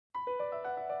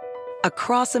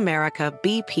Across America,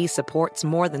 BP supports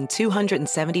more than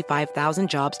 275,000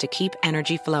 jobs to keep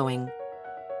energy flowing.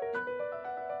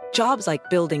 Jobs like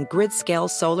building grid-scale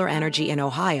solar energy in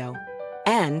Ohio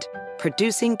and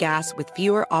producing gas with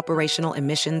fewer operational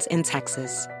emissions in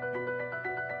Texas.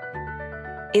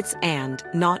 It's and,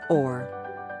 not or.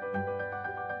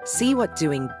 See what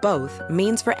doing both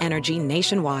means for energy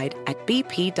nationwide at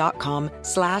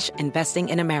bp.com/investing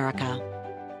in America.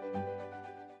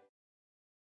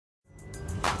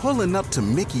 Pulling up to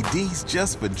Mickey D's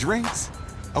just for drinks?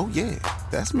 Oh yeah,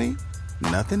 that's me.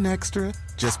 Nothing extra,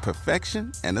 just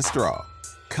perfection and a straw.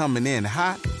 Coming in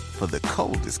hot for the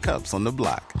coldest cups on the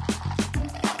block.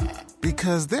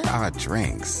 Because there are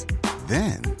drinks.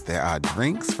 Then there are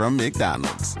drinks from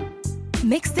McDonald's.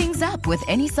 Mix things up with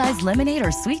any size lemonade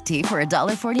or sweet tea for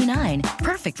 $1.49.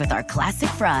 Perfect with our classic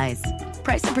fries.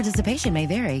 Price and participation may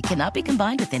vary. Cannot be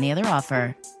combined with any other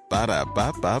offer.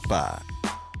 Ba-da-ba-ba-ba.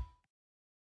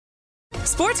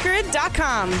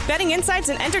 SportsGrid.com. Betting insights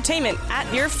and entertainment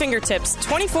at your fingertips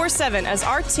 24/7 as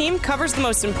our team covers the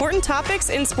most important topics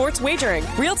in sports wagering.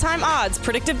 Real-time odds,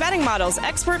 predictive betting models,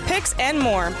 expert picks, and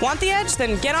more. Want the edge?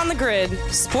 Then get on the grid.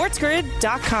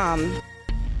 SportsGrid.com.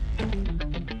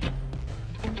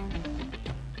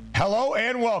 Hello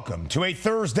and welcome to a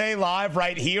Thursday live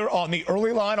right here on the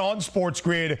Early Line on Sports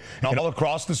Grid and all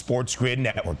across the Sports Grid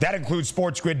network. That includes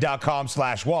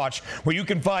sportsgrid.com/watch, where you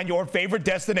can find your favorite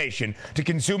destination to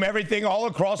consume everything all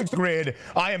across the grid.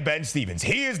 I am Ben Stevens.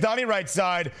 He is Donnie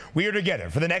Rightside. We are together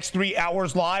for the next 3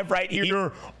 hours live right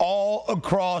here all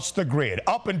across the grid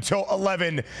up until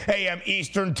 11 a.m.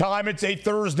 Eastern time. It's a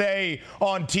Thursday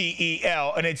on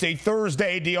TEL, and it's a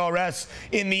Thursday DRS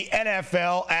in the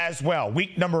NFL as well.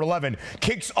 Week number 11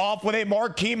 kicks off with a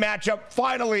marquee matchup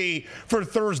finally for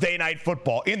Thursday night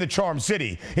football in the Charm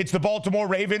City. It's the Baltimore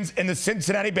Ravens and the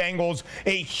Cincinnati Bengals,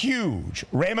 a huge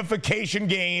ramification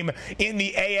game in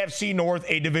the AFC North,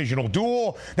 a divisional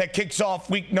duel that kicks off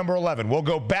week number 11. We'll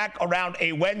go back around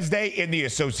a Wednesday in the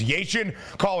association,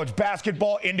 college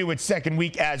basketball into its second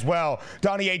week as well.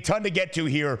 Donnie, a ton to get to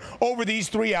here over these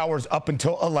 3 hours up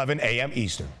until 11 a.m.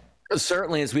 Eastern.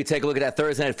 Certainly, as we take a look at that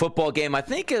Thursday night football game, I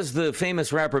think as the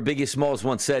famous rapper Biggie Smalls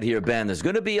once said here, Ben, there's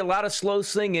going to be a lot of slow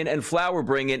singing and flower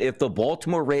bringing if the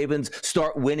Baltimore Ravens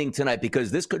start winning tonight,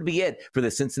 because this could be it for the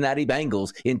Cincinnati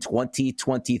Bengals in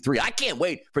 2023. I can't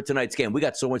wait for tonight's game. We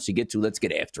got so much to get to. Let's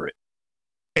get after it.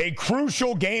 A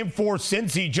crucial game for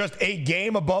Cincy, just a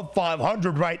game above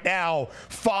 500 right now,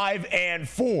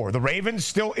 5-4. The Ravens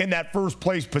still in that first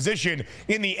place position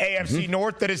in the AFC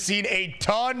North that has seen a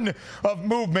ton of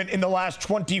movement in the last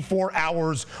 24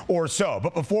 hours or so.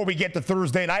 But before we get to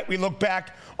Thursday night, we look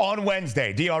back on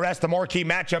Wednesday. DRS, the marquee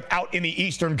matchup out in the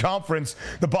Eastern Conference,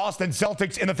 the Boston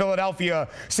Celtics and the Philadelphia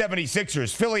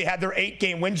 76ers. Philly had their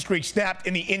 8-game win streak snapped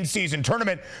in the in-season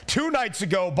tournament 2 nights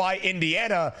ago by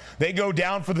Indiana. They go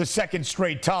down for the second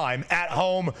straight time at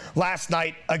home last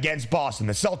night against Boston.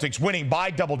 The Celtics winning by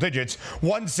double digits,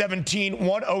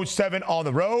 117-107 on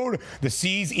the road. The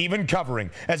C's even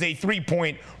covering as a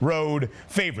 3-point road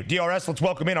favorite. DRS, let's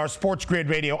welcome in our Sports Grid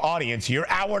Radio audience here.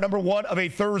 Hour number 1 of a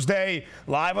Thursday,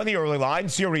 live on the Early Line,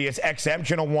 Sirius XM,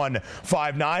 channel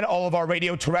 159. All of our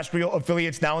radio terrestrial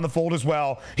affiliates now in the fold as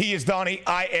well. He is Donnie.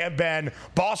 I am Ben.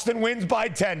 Boston wins by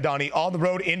 10, Donnie, on the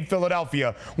road in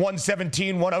Philadelphia,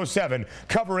 117-107.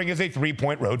 Covering as a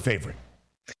 3-point road favorite.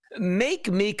 Make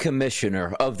me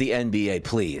commissioner of the NBA,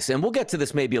 please. And we'll get to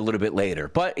this maybe a little bit later.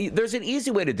 But there's an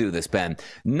easy way to do this, Ben.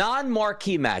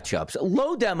 Non-marquee matchups.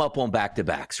 Load them up on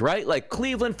back-to-backs, right? Like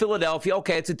Cleveland, Philadelphia.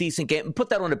 Okay, it's a decent game. Put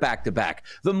that on a back-to-back.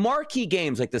 The marquee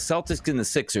games like the Celtics and the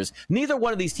Sixers, neither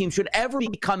one of these teams should ever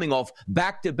be coming off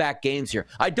back-to-back games here.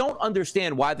 I don't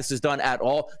understand why this is done at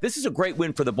all. This is a great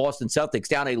win for the Boston Celtics,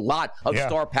 down a lot of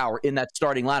star power in that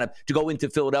starting lineup to go into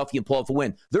Philadelphia and pull off a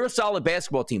win. They're a solid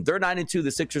basketball team. They're 9-2.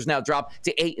 The Sixers now dropped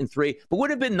to 8-3, but would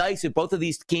have been nice if both of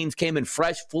these teams came in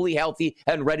fresh, fully healthy,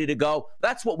 and ready to go.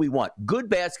 That's what we want. Good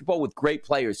basketball with great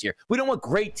players here. We don't want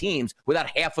great teams without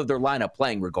half of their lineup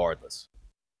playing regardless.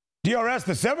 DRS,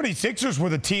 the 76ers were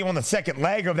the team on the second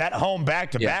leg of that home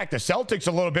back-to-back. The Celtics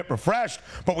a little bit refreshed,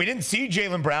 but we didn't see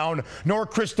Jaylen Brown nor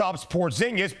Kristaps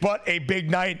Porzingis, but a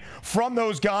big night from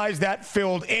those guys that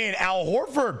filled in. Al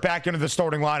Horford back into the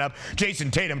starting lineup. Jason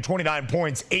Tatum, 29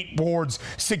 points, 8 boards,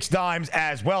 6 dimes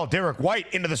as well. Derek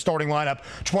White into the starting lineup,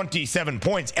 27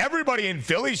 points. Everybody in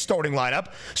Philly's starting lineup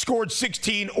scored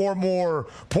 16 or more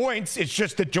points. It's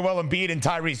just that Joel Embiid and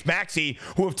Tyrese Maxey,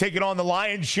 who have taken on the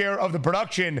lion's share of the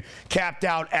production, capped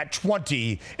out at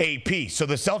 20 apiece. So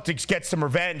the Celtics get some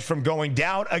revenge from going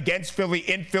down against Philly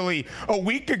in Philly a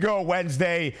week ago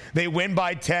Wednesday. They win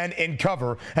by 10 and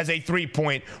cover as a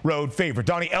 3-point road favorite.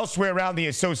 Donnie, elsewhere around the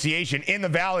association, in the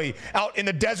Valley, out in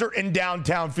the desert in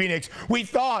downtown Phoenix, we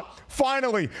thought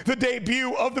finally the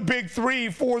debut of the big three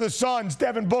for the Suns,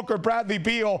 Devin Booker, Bradley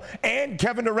Beal, and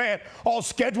Kevin Durant, all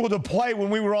scheduled to play when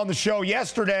we were on the show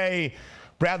yesterday.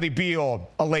 Bradley Beal,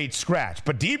 a late scratch.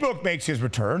 But D-Book makes his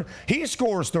return. He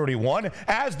scores 31,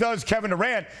 as does Kevin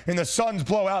Durant, and the Suns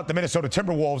blow out the Minnesota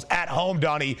Timberwolves at home,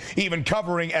 Donnie, even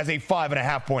covering as a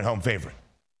 5.5-point home favorite.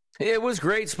 It was a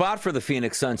great spot for the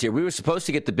Phoenix Suns here. We were supposed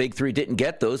to get the big three, didn't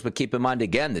get those, but keep in mind,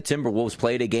 again, the Timberwolves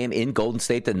played a game in Golden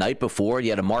State the night before.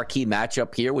 You had a marquee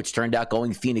matchup here, which turned out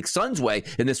going Phoenix Suns' way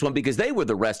in this one because they were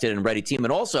the rested and ready team.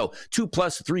 And also, 2+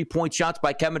 3-point shots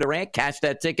by Kevin Durant, cashed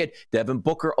that ticket. Devin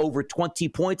Booker over 20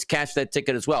 points, cashed that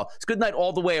ticket as well. It's a good night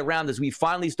all the way around as we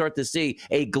finally start to see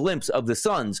a glimpse of the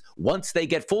Suns once they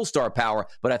get full star power.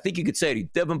 But I think you could say to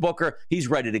Devin Booker, he's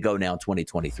ready to go now in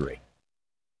 2023.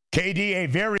 KD, a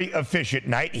very efficient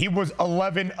night. He was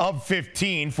 11 of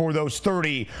 15 for those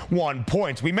 31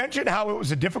 points. We mentioned how it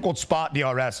was a difficult spot,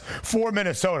 DRS, for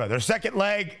Minnesota. Their second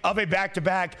leg of a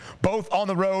back-to-back, both on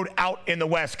the road out in the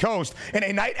West Coast. And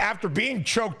a night after being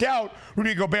choked out,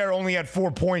 Rudy Gobert only had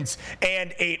 4 points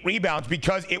and 8 rebounds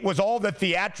because it was all the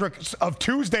theatrics of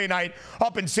Tuesday night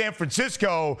up in San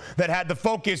Francisco that had the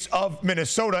focus of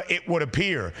Minnesota, it would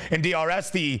appear. And DRS,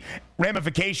 the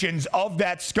ramifications of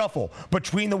that scuffle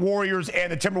between the Warriors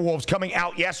and the Timberwolves coming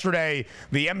out yesterday.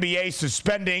 The NBA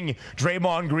suspending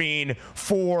Draymond Green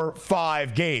for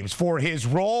 5 games for his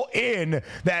role in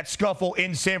that scuffle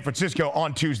in San Francisco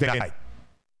on Tuesday night.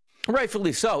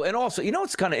 Rightfully so. And also, you know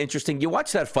what's kind of interesting? You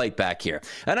watch that fight back here.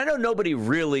 And I know nobody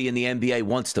really in the NBA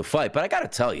wants to fight, but I got to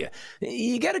tell you,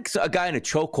 you get a guy in a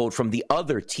chokehold from the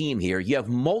other team here. You have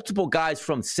multiple guys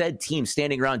from said team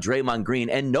standing around Draymond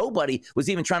Green, and nobody was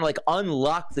even trying to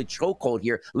unlock the chokehold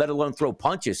here, let alone throw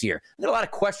punches here. There are a lot of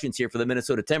questions here for the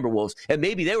Minnesota Timberwolves, and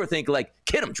maybe they were thinking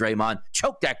get him, Draymond.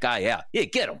 Choke that guy out. Yeah,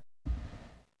 get him.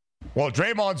 Well,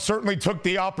 Draymond certainly took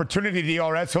the opportunity,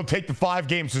 DRS. He'll take the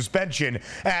 5-game suspension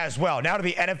as well. Now to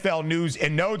the NFL news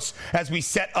and notes as we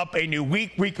set up a new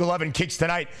week. Week 11 kicks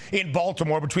tonight in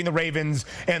Baltimore between the Ravens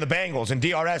and the Bengals. And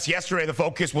DRS, yesterday the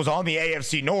focus was on the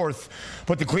AFC North,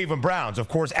 but the Cleveland Browns. Of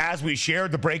course, as we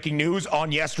shared the breaking news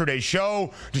on yesterday's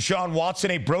show, Deshaun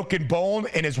Watson, a broken bone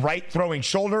in his right throwing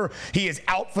shoulder. He is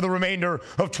out for the remainder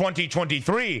of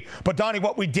 2023. But Donnie,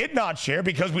 what we did not share,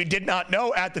 because we did not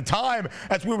know at the time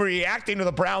as we were reacting to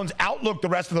the Browns' outlook the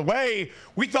rest of the way,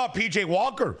 we thought P.J.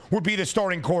 Walker would be the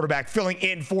starting quarterback filling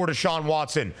in for Deshaun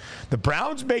Watson. The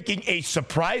Browns making a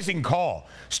surprising call,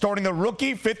 starting the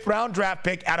rookie 5th-round draft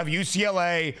pick out of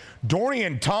UCLA,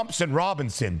 Dorian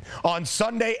Thompson-Robinson, on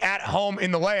Sunday at home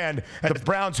in the land as the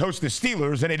Browns host the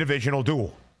Steelers in a divisional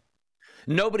duel.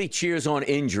 Nobody cheers on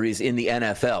injuries in the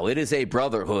NFL. It is a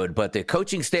brotherhood, but the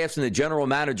coaching staffs and the general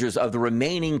managers of the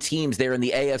remaining teams there in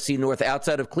the AFC North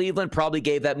outside of Cleveland probably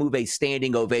gave that move a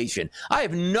standing ovation. I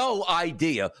have no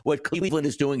idea what Cleveland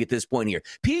is doing at this point here.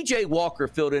 P.J. Walker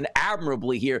filled in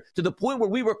admirably here to the point where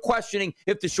we were questioning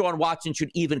if Deshaun Watson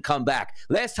should even come back.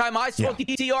 Last time I saw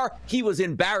DTR, he was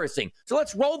embarrassing. So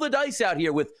let's roll the dice out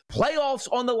here with playoffs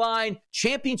on the line,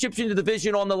 championships in the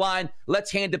division on the line.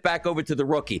 Let's hand it back over to the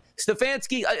rookie. Stefanski,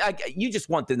 you just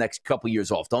want the next couple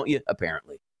years off, don't you?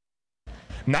 Apparently.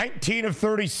 19 of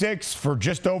 36 for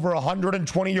just over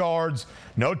 120 yards,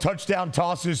 no touchdown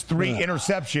tosses, 3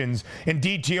 interceptions, and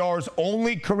DTR's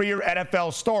only career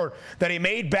NFL start that he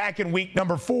made back in week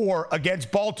number 4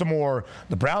 against Baltimore.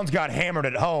 The Browns got hammered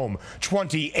at home,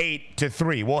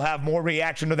 28-3. We'll have more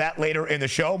reaction to that later in the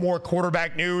show. More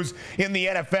quarterback news in the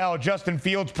NFL. Justin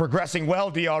Fields progressing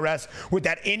well, DRS, with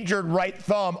that injured right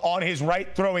thumb on his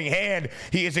right throwing hand.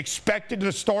 He is expected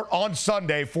to start on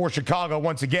Sunday for Chicago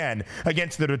once again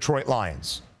against the Detroit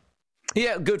Lions.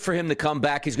 Yeah, good for him to come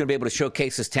back. He's going to be able to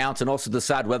showcase his talents and also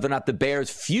decide whether or not the Bears'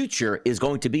 future is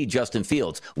going to be Justin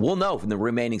Fields. We'll know from the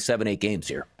remaining 7-8 games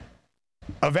here.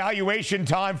 Evaluation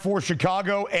time for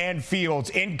Chicago and Fields.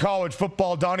 In college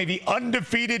football, Donnie, the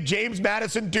undefeated James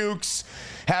Madison Dukes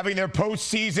having their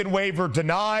postseason waiver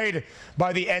denied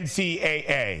by the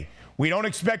NCAA. We don't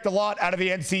expect a lot out of the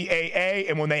NCAA,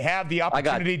 and when they have the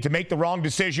opportunity to make the wrong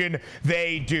decision,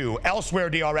 they do. Elsewhere,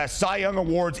 DRS, Cy Young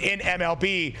Awards in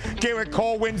MLB. Garrett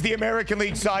Cole wins the American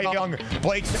League Cy Young.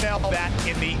 Blake Snell, that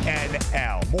in the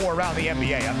NL. More around the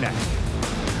NBA up next.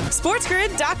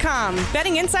 SportsGrid.com.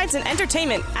 Betting insights and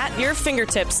entertainment at your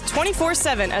fingertips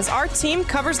 24/7 as our team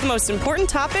covers the most important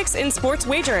topics in sports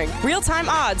wagering. Real-time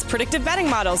odds, predictive betting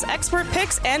models, expert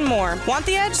picks, and more. Want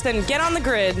the edge? Then get on the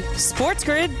grid.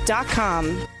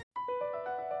 SportsGrid.com.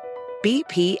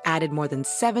 BP added more than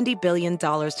 $70 billion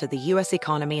to the U.S.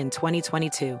 economy in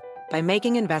 2022 by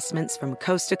making investments from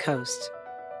coast to coast.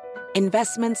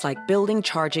 Investments like building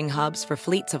charging hubs for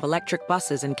fleets of electric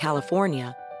buses in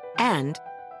California and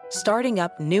starting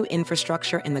up new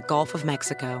infrastructure in the Gulf of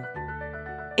Mexico.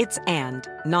 It's and,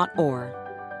 not or.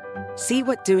 See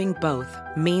what doing both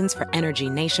means for energy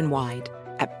nationwide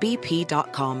at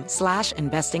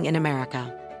bp.com/investing in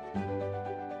America.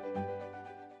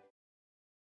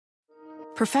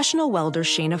 Professional welder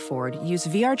Shayna Ford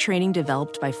used VR training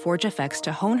developed by ForgeFX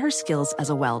to hone her skills as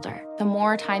a welder. The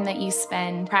more time that you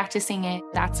spend practicing it,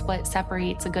 that's what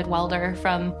separates a good welder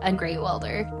from a great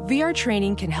welder. VR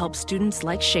training can help students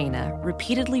like Shayna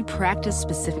repeatedly practice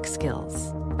specific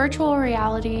skills. Virtual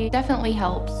reality definitely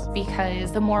helps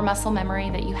because the more muscle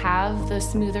memory that you have, the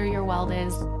smoother your weld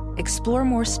is. Explore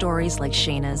more stories like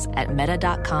Shayna's at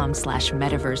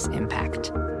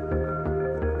meta.com/metaverseimpact.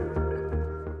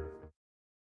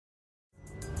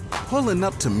 Pulling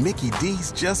up to Mickey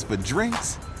D's just for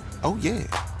drinks? Oh yeah,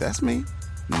 that's me.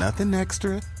 Nothing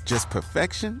extra, just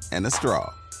perfection and a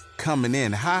straw. Coming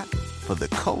in hot for the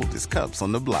coldest cups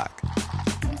on the block.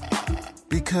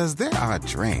 Because there are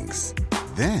drinks.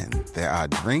 Then there are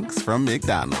drinks from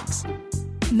McDonald's.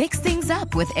 Mix things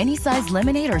up with any size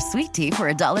lemonade or sweet tea for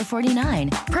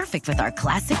 $1.49. Perfect with our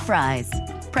classic fries.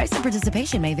 Price and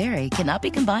participation may vary. Cannot be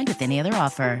combined with any other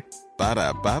offer.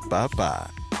 Ba-da-ba-ba-ba.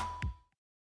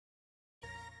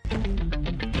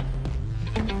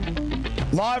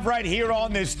 Live right here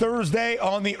on this Thursday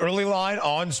on the early line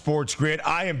on Sports Grid.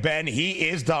 I am Ben. He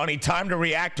is Donnie. Time to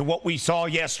react to what we saw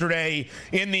yesterday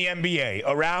in the NBA.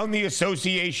 Around the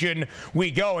association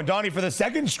we go. And Donnie, for the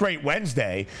second straight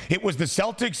Wednesday, it was the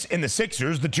Celtics and the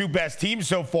Sixers, the two best teams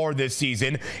so far this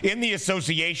season, in the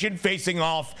association facing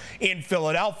off in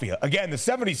Philadelphia. Again, the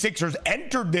 76ers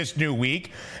entered this new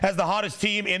week as the hottest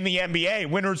team in the NBA,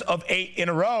 winners of 8 in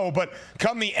a row. But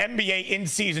come the NBA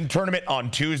in-season tournament on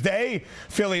Tuesday,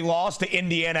 Philly lost to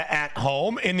Indiana at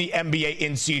home in the NBA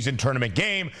in-season tournament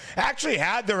game. Actually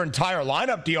had their entire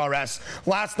lineup, DRS,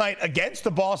 last night against the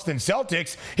Boston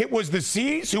Celtics. It was the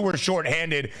C's who were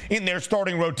shorthanded in their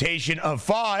starting rotation of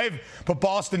 5, but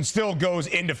Boston still goes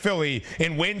into Philly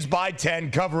and wins by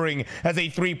 10, covering as a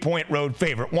 3-point road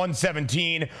favorite.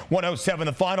 117-107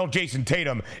 the final. Jason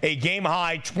Tatum, a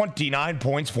game-high 29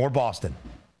 points for Boston.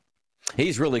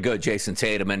 He's really good, Jason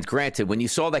Tatum. And granted, when you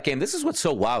saw that game, this is what's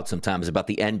so wild sometimes about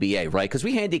the NBA, right? Because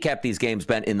we handicap these games,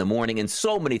 Ben, in the morning, and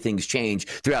so many things change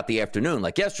throughout the afternoon.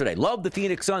 Like yesterday, love the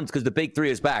Phoenix Suns because the Big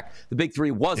Three is back. The Big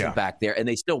Three wasn't back there, and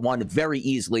they still won very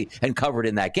easily and covered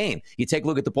in that game. You take a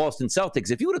look at the Boston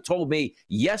Celtics. If you would have told me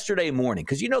yesterday morning,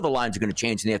 because you know the lines are going to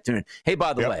change in the afternoon, hey,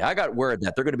 by the way, I got word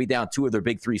that they're going to be down 2 of their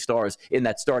Big Three stars in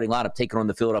that starting lineup taking on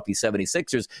the Philadelphia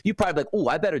 76ers, you probably like, oh,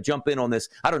 I better jump in on this,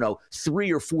 I don't know,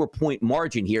 3 or 4 point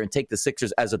margin here and take the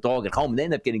Sixers as a dog at home, and they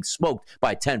end up getting smoked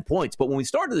by 10 points. But when we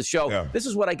started the show, this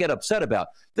is what I get upset about.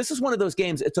 This is one of those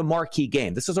games, it's a marquee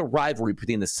game. This is a rivalry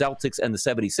between the Celtics and the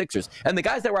 76ers. And the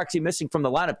guys that were actually missing from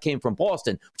the lineup came from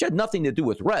Boston, which had nothing to do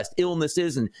with rest,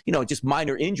 illnesses, and, you know, just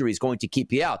minor injuries going to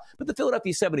keep you out. But the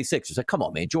Philadelphia 76ers, like, come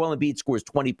on, man. Joel Embiid scores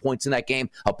 20 points in that game,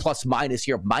 a plus-minus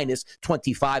here, minus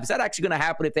 25. Is that actually going to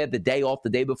happen if they had the day off the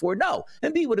day before? No.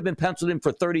 Embiid would have been penciled in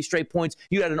for 30 straight points.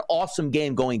 You had an awesome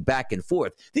game going back and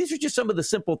forth. These are just some of the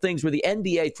simple things where the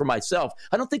NBA, for myself,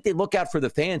 I don't think they look out for the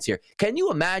fans here. Can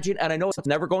you imagine, and I know it's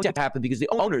never going to happen because the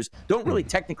owners don't really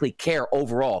technically care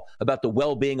overall about the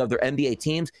well-being of their NBA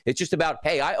teams. It's just about,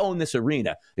 hey, I own this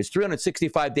arena. It's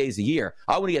 365 days a year.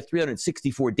 I want to get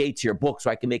 364 dates here booked so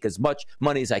I can make as much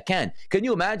money as I can. Can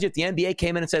you imagine if the NBA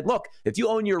came in and said, look, if you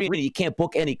own your arena, you can't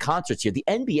book any concerts here? The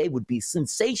NBA would be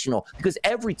sensational because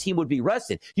every team would be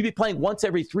rested. You'd be playing once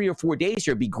every 3 or 4 days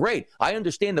here. It'd be great. I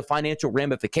understand the financial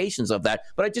ramifications of that,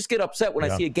 but I just get upset when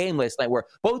I see a game last night where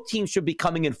both teams should be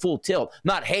coming in full tilt.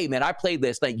 Not, hey, man, I played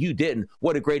last night, you didn't.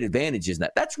 What a great advantage is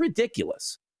that? That's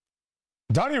ridiculous.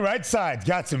 Donnie Redside's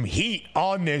got some heat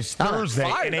on this Thursday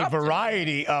in a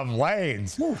variety of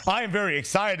lanes. I am very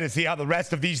excited to see how the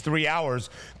rest of these 3 hours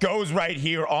goes right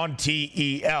here on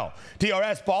TEL.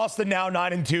 DRS, Boston now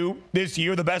 9-2 this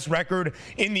year, the best record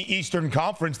in the Eastern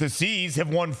Conference. The C's have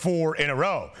won 4 in a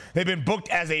row. They've been booked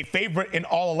as a favorite in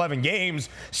all 11 games,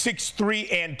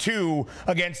 6-3-2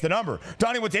 against the number.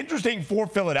 Donnie, what's interesting for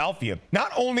Philadelphia,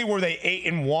 not only were they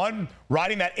 8-1,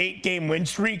 riding that 8-game win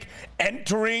streak,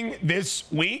 entering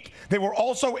this week. They were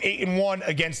also 8-1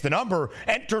 against the number,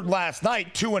 entered last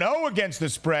night 2-0 against the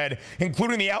spread,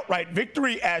 including the outright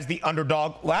victory as the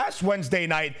underdog last Wednesday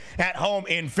night at home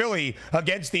in Philly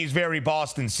against these very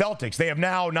Boston Celtics. They have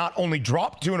now not only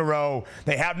dropped 2 in a row,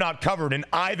 they have not covered in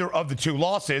either of the 2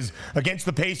 losses against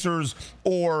the Pacers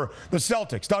or the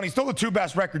Celtics. Donnie, still the 2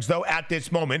 best records, though, at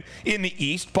this moment in the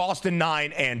East. Boston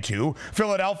 9-2,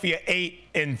 Philadelphia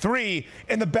 8-3.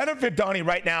 And the benefit, Donnie,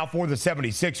 right now for the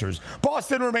 76ers,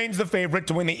 Boston remains the favorite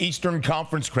to win the Eastern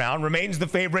Conference crown, remains the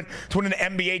favorite to win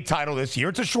an NBA title this year.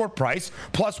 It's a short price,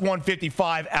 plus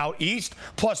 155 out East,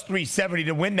 plus 370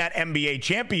 to win that NBA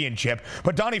championship.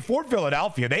 But Donnie, for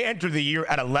Philadelphia, they entered the year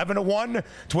at 11-1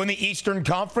 to win the Eastern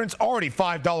Conference, already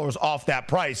 $5 off that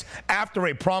price after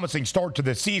a promising start to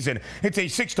the season. It's a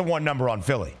 6-1 number on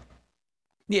Philly.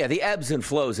 Yeah, the ebbs and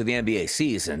flows of the NBA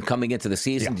season. Coming into the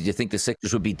season, Did you think the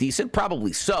Sixers would be decent?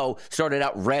 Probably so. Started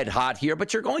out red hot here,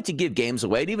 but you're going to give games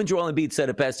away. And even Joel Embiid said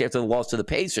it best after the loss to the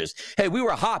Pacers. Hey, we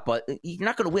were hot, but you're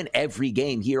not going to win every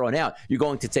game here on out. You're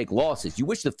going to take losses. You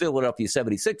wish the Philadelphia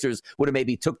 76ers would have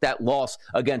maybe took that loss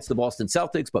against the Boston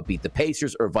Celtics, but beat the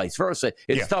Pacers or vice versa.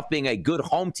 It's tough being a good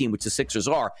home team, which the Sixers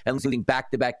are, and losing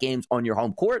back-to-back games on your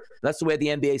home court. That's the way the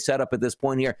NBA is set up at this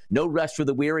point here. No rest for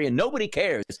the weary, and nobody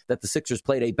cares that the Sixers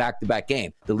played a back-to-back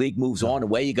game. The league moves on,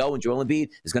 away you go, and Joel Embiid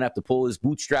is going to have to pull his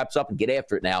bootstraps up and get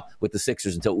after it now with the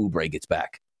Sixers until Oubre gets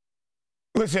back.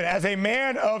 Listen, as a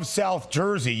man of South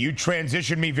Jersey, you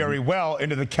transitioned me very well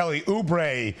into the Kelly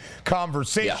Oubre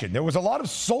conversation. Yeah. There was a lot of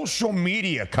social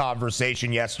media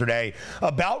conversation yesterday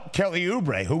about Kelly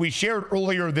Oubre, who we shared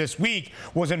earlier this week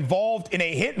was involved in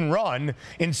a hit and run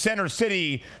in Center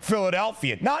City,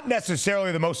 Philadelphia. Not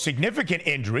necessarily the most significant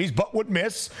injuries, but would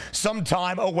miss some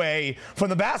time away from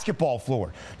the basketball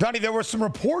floor. Donnie, there were some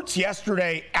reports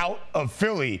yesterday out of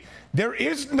Philly. There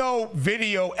is no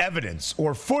video evidence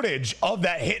or footage of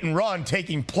that hit and run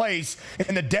taking place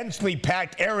in the densely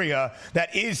packed area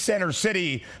that is Center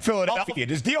City, Philadelphia.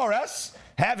 Does DRS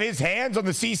have his hands on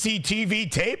the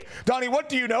CCTV tape? Donnie, what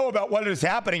do you know about what is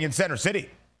happening in Center City?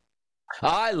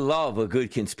 I love a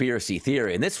good conspiracy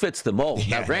theory, and this fits the mold.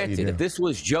 Now, granted, if this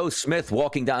was Joe Smith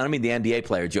walking down, I don't mean the NBA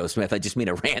player Joe Smith, I just mean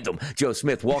a random Joe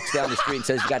Smith walks down the street and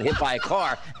says he got hit by a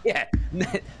car,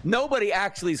 nobody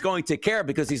actually is going to care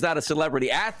because he's not a celebrity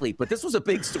athlete. But this was a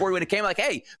big story when it came like,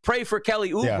 hey, pray for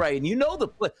Kelly Oubre. And you know,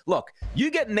 look,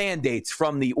 you get mandates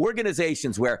from the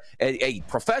organizations where a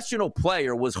professional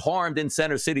player was harmed in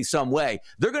Center City some way.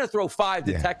 They're going to throw 5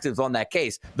 detectives on that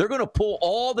case. They're going to pull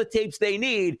all the tapes they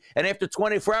need, and after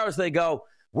 24 hours, they go,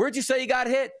 where'd you say you got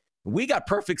hit? We got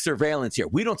perfect surveillance here.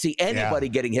 We don't see anybody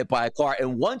getting hit by a car.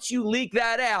 And once you leak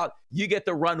that out, you get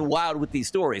to run wild with these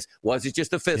stories. Was it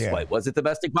just a fist fight? Was it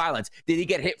domestic violence? Did he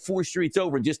get hit 4 streets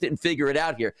over and just didn't figure it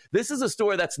out here? This is a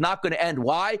story that's not going to end.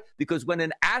 Why? Because when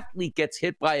an athlete gets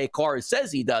hit by a car, or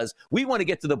says he does, we want to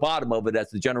get to the bottom of it as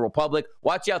the general public.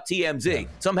 Watch out, TMZ.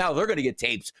 Somehow they're going to get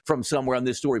tapes from somewhere on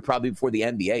this story probably before the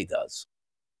NBA does.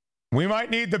 We might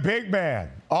need the big man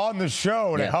on the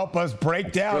show to help us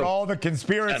break down all the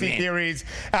conspiracy theories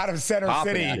out of Center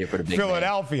City,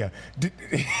 Philadelphia.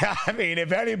 I mean,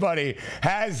 if anybody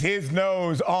has his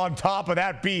nose on top of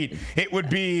that beat, it would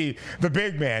be the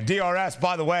big man. DRS,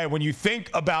 by the way, when you think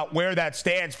about where that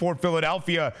stands for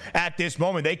Philadelphia at this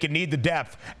moment, they can need the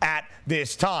depth at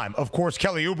this time. Of course,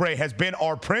 Kelly Oubre has been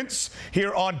our prince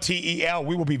here on TEL.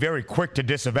 We will be very quick to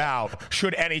disavow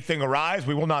should anything arise.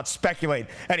 We will not speculate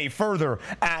any further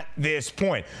at this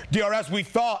point. DRS, we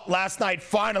thought last night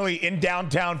finally in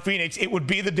downtown Phoenix it would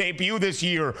be the debut this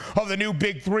year of the new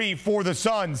big three for the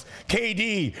Suns.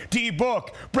 KD,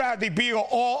 D-Book, Bradley Beal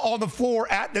all on the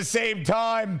floor at the same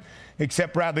time.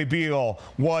 Except Bradley Beal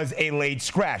was a late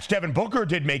scratch. Devin Booker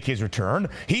did make his return.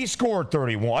 He scored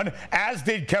 31, as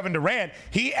did Kevin Durant.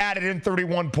 He added in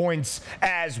 31 points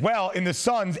as well. And the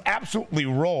Suns absolutely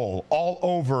roll all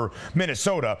over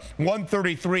Minnesota,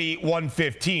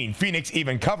 133-115. Phoenix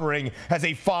even covering as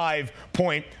a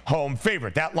 5-point home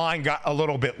favorite. That line got a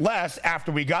little bit less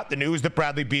after we got the news that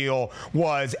Bradley Beal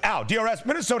was out. DRS,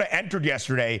 Minnesota entered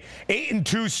yesterday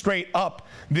 8-2 straight up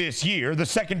this year, the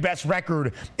second best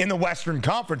record in the Western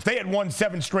Conference. They had won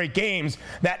 7 straight games.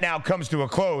 That now comes to a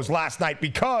close last night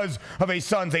because of a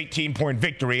Suns 18-point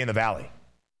victory in the Valley.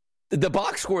 The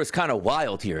box score is kind of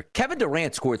wild here. Kevin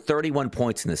Durant scored 31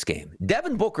 points in this game.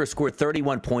 Devin Booker scored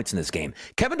 31 points in this game.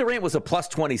 Kevin Durant was a plus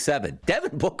 27.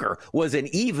 Devin Booker was an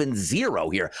even 0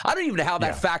 here. I don't even know how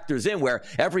that factors in, where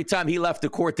every time he left the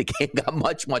court, the game got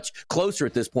much, much closer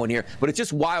at this point here. But it's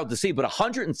just wild to see. But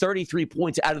 133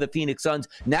 points out of the Phoenix Suns.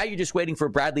 Now you're just waiting for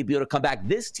Bradley Beal to come back.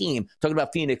 This team, talking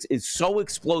about Phoenix, is so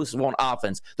explosive on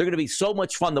offense. They're going to be so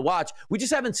much fun to watch. We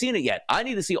just haven't seen it yet. I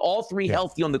need to see all three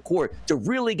healthy on the court to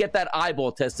really get that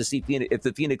eyeball test to see if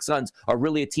the Phoenix Suns are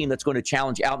really a team that's going to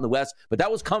challenge out in the West. But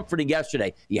that was comforting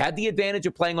yesterday. You had the advantage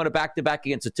of playing on a back-to-back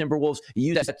against the Timberwolves. You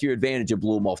used that to your advantage and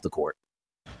blew them off the court.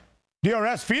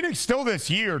 DRS, Phoenix still this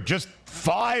year just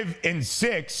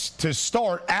 5-6 to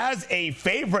start as a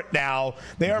favorite now.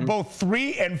 They are both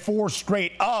 3-4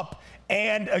 straight up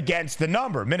and against the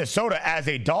number. Minnesota as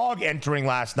a dog entering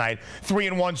last night,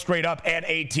 3-1 straight up and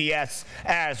ATS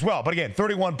as well. But again,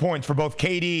 31 points for both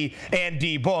KD and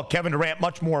D-Book. Kevin Durant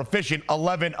much more efficient,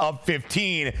 11 of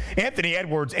 15. Anthony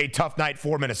Edwards, a tough night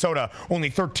for Minnesota, only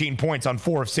 13 points on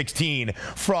 4 of 16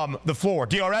 from the floor.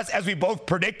 DRS, as we both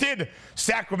predicted,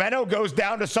 Sacramento goes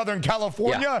down to Southern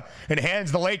California and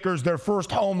hands the Lakers their first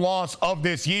home loss of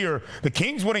this year. The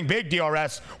Kings winning big,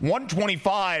 DRS,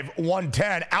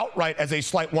 125-110 outright as a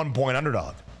slight 1-point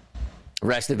underdog.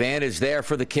 Rest advantage there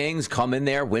for the Kings. Come in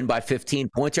there, win by 15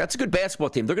 points. That's a good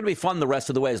basketball team. They're going to be fun the rest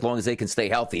of the way as long as they can stay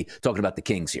healthy. Talking about the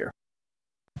Kings here.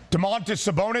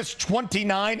 Domantas Sabonis,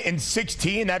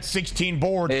 29-16. That's 16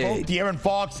 boards. Hey. Both De'Aaron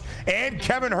Fox and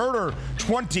Kevin Huerter,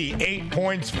 28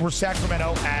 points for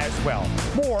Sacramento as well.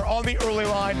 More on the early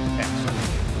line next.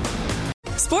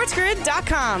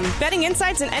 SportsGrid.com. Betting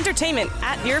insights and entertainment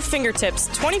at your fingertips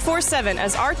 24/7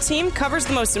 as our team covers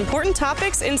the most important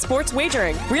topics in sports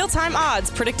wagering. Real-time odds,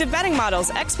 predictive betting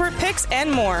models, expert picks,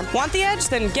 and more. Want the edge?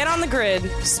 Then get on the grid.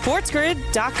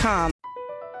 SportsGrid.com.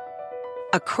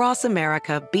 Across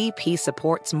America, BP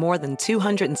supports more than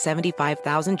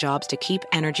 275,000 jobs to keep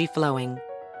energy flowing.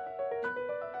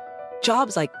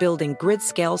 Jobs like building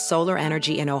grid-scale solar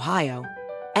energy in Ohio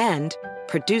and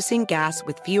producing gas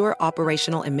with fewer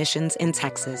operational emissions in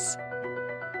Texas.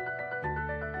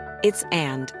 It's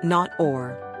and, not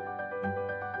or.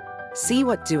 See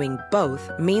what doing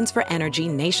both means for energy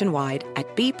nationwide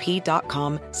at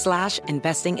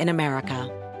bp.com/investing in America.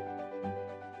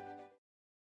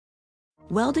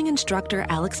 Welding instructor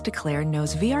Alex DeClaire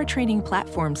knows VR training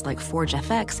platforms like Forge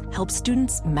FX help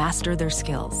students master their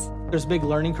skills. There's a big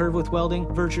learning curve with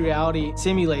welding. Virtual reality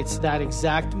simulates that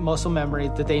exact muscle memory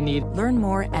that they need. Learn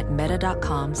more at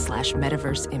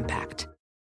meta.com/metaverse impact.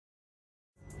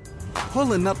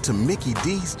 Pulling up to Mickey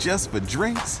D's just for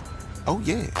drinks? Oh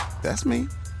yeah, that's me.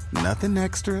 Nothing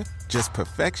extra, just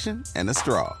perfection and a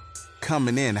straw.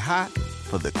 Coming in hot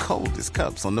for the coldest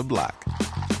cups on the block.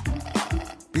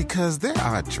 Because there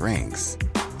are drinks.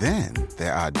 Then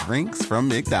there are drinks from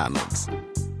McDonald's.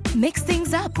 Mix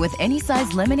things up with any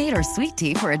size lemonade or sweet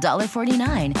tea for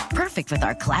 $1.49. Perfect with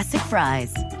our classic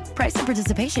fries. Price and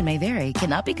participation may vary.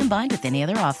 Cannot be combined with any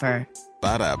other offer.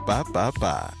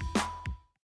 Ba-da-ba-ba-ba.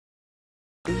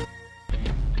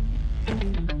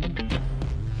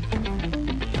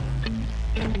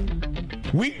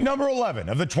 Week number 11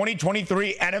 of the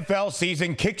 2023 NFL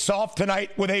season kicks off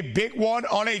tonight with a big one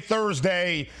on a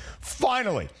Thursday.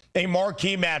 Finally, a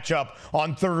marquee matchup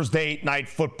on Thursday Night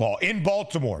Football. In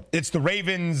Baltimore, it's the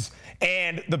Ravens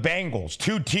and the Bengals,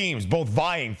 two teams both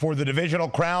vying for the divisional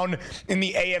crown in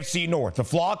the AFC North. The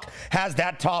Flock has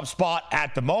that top spot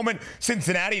at the moment.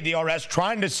 Cincinnati, DRS,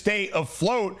 trying to stay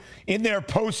afloat in their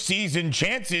postseason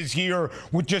chances here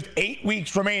with just 8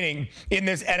 weeks remaining in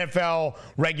this NFL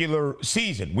regular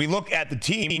season. We look at the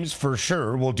teams for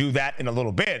sure. We'll do that in a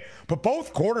little bit. But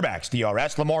both quarterbacks,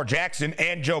 DRS, Lamar Jackson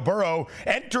and Joe Burrow,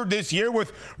 entered this year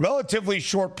with relatively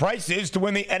short prices to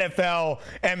win the NFL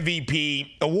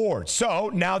MVP award. So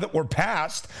now that we're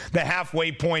past the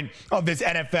halfway point of this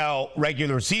NFL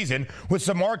regular season, with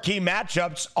some marquee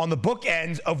matchups on the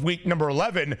bookends of week number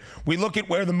 11, we look at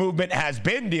where the movement has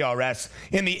been, DRS,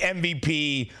 in the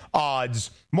MVP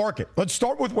odds market. Let's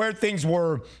start with where things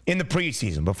were in the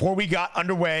preseason before we got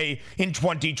underway in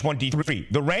 2023.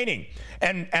 The reigning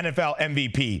NFL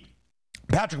MVP,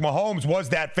 Patrick Mahomes, was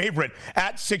that favorite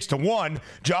at 6-1.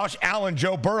 Josh Allen,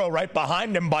 Joe Burrow right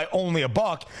behind him by only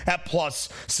 $1 at plus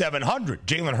 700.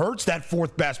 Jalen Hurts, that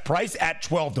fourth best price at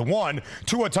 12-1.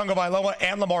 Tua Tagovailoa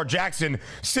and Lamar Jackson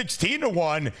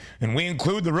 16-1. And we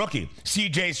include the rookie,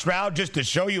 CJ Stroud, just to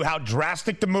show you how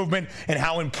drastic the movement and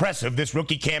how impressive this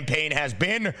rookie campaign has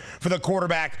been for the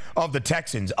quarterback of the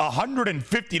Texans.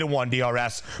 150-1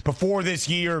 DRS before this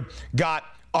year got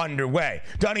underway.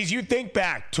 Donnie, as you think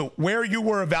back to where you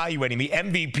were evaluating the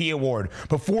MVP award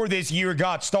before this year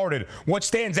got started, what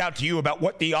stands out to you about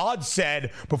what the odds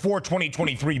said before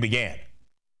 2023 began?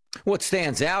 What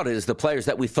stands out is the players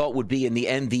that we thought would be in the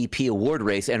MVP award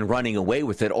race and running away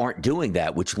with it aren't doing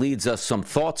that, which leads us some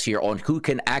thoughts here on who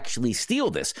can actually steal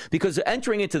this. Because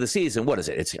entering into the season, what is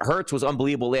it? Hurts was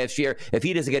unbelievable last year. If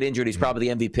he doesn't get injured, he's probably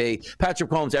the MVP. Patrick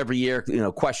Mahomes every year,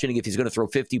 questioning if he's going to throw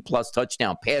 50-plus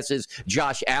touchdown passes.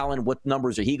 Josh Allen, what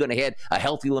numbers are he going to hit? A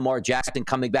healthy Lamar Jackson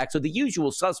coming back. So the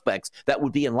usual suspects that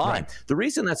would be in line. Right. The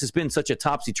reason this has been such a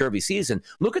topsy-turvy season,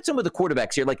 look at some of the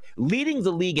quarterbacks here, like leading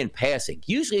the league in passing.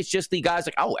 Usually it's just the guys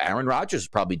like, Aaron Rodgers is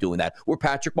probably doing that, or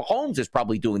Patrick Mahomes is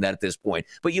probably doing that at this point.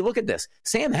 But you look at this,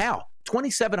 Sam Howell,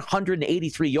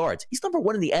 2,783 yards. He's number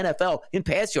one in the NFL in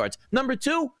pass yards. Number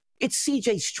two, it's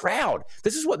C.J. Stroud.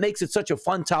 This is what makes it such a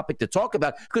fun topic to talk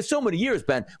about, because so many years,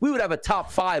 Ben, we would have a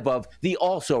top five of the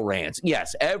also-rans.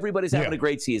 Yes, everybody's having a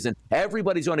great season.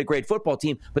 Everybody's on a great football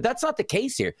team, but that's not the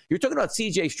case here. You're talking about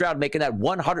C.J. Stroud making that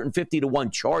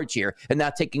 150-1 charge here, and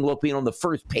now taking a look, being on the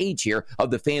first page here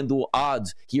of the FanDuel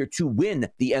odds here to win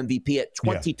the MVP at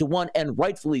 20-1, and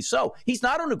rightfully so. He's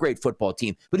not on a great football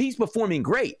team, but he's performing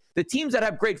great. The teams that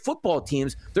have great football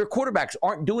teams, their quarterbacks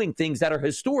aren't doing things that are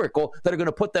historical that are going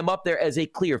to put them up there as a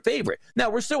clear favorite. Now,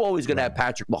 we're still always going to have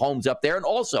Patrick Mahomes up there. And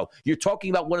also, you're talking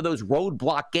about one of those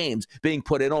roadblock games being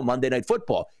put in on Monday Night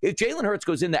Football. If Jalen Hurts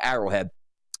goes into Arrowhead,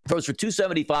 throws for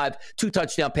 275, 2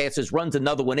 touchdown passes, runs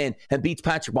another one in, and beats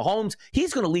Patrick Mahomes,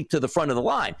 he's going to leap to the front of the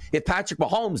line. If Patrick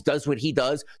Mahomes does what he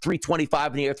does,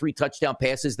 325 in the air, 3 touchdown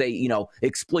passes, they,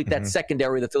 exploit that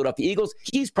secondary of the Philadelphia Eagles,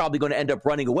 he's probably going to end up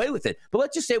running away with it. But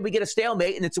let's just say we get a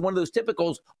stalemate, and it's one of those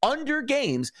typical under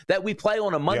games that we play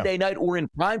on a Monday night or in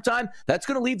prime time. That's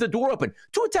going to leave the door open.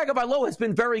 Tua Tagovailoa has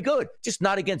been very good, just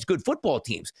not against good football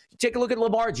teams. Take a look at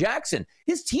Lamar Jackson.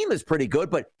 His team is pretty good,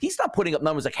 but he's not putting up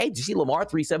numbers like, hey, did you see Lamar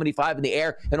 375 in the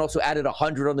air and also added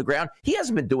 100 on the ground? He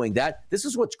hasn't been doing that. This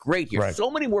is what's great here. Right.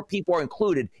 So many more people are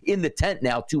included in the tent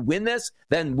now to win this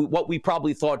than what we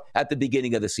probably thought at the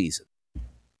beginning of the season.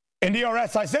 In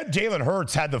DRS, I said Jalen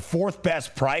Hurts had the 4th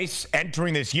best price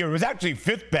entering this year. It was actually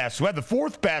 5th best. Who had the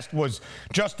 4th best was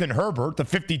Justin Herbert, the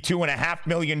 $52.5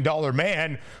 million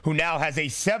man who now has a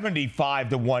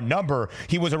 75-1 number.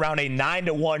 He was around a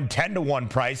 9-1, 10-1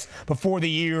 price before the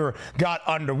year got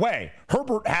underway.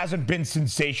 Herbert hasn't been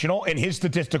sensational in his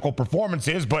statistical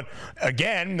performances, but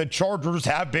again, the Chargers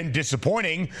have been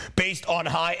disappointing based on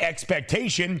high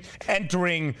expectation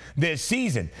entering this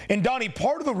season. And Donnie,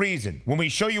 part of the reason when we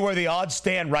show you where the odds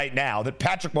stand right now, that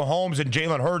Patrick Mahomes and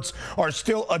Jalen Hurts are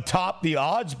still atop the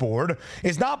odds board,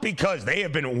 is not because they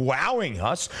have been wowing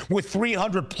us with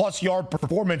 300-plus yard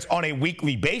performance on a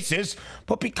weekly basis,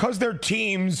 but because their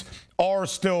teams are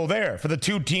still there. For the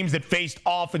two teams that faced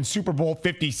off in Super Bowl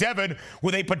 57,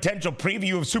 with a potential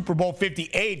preview of Super Bowl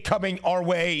 58 coming our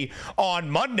way on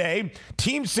Monday,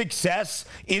 team success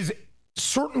is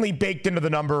certainly baked into the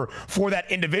number for that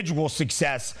individual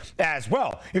success as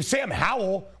well. If Sam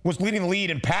Howell was leading the lead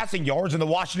in passing yards and the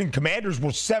Washington Commanders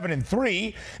were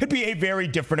 7-3, it'd be a very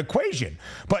different equation.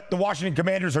 But the Washington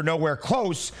Commanders are nowhere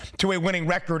close to a winning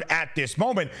record at this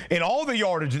moment, and all the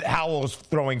yardage that Howell is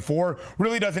throwing for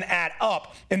really doesn't add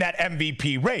up in that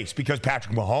MVP race, because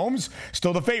Patrick Mahomes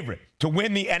still the favorite to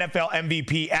win the NFL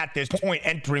MVP at this point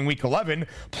entering Week 11,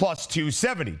 plus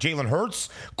 270. Jalen Hurts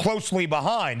closely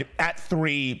behind at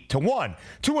 3-1.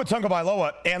 Tua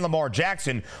Tagovailoa and Lamar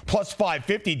Jackson plus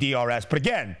 550 DRS. But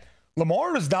again,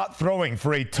 Lamar is not throwing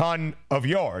for a ton of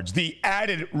yards. The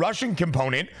added rushing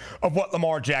component of what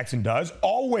Lamar Jackson does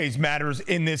always matters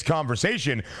in this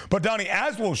conversation. But Donnie,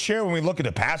 as we'll share when we look at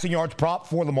the passing yards prop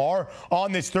for Lamar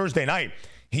on this Thursday night,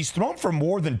 he's thrown for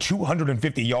more than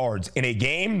 250 yards in a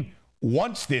game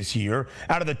once this year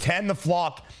out of the 10 the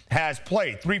flock has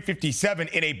played. 357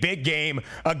 in a big game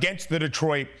against the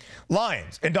Detroit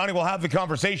Lions. And Donnie will have the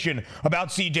conversation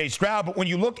about C.J. Stroud, but when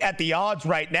you look at the odds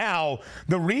right now,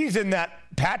 the reason that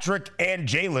Patrick and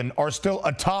Jalen are still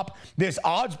atop this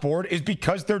odds board is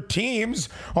because their teams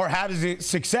are having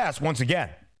success once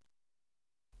again.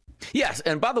 Yes,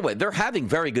 and by the way, they're having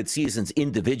very good seasons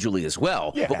individually as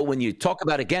well. Yeah. But when you talk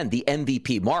about, again, the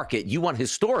MVP market, you want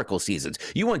historical seasons.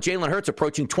 You want Jalen Hurts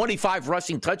approaching 25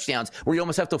 rushing touchdowns where you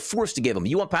almost have to force to give him.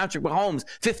 You want Patrick Mahomes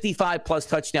 55-plus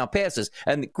touchdown passes.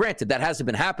 And granted, that hasn't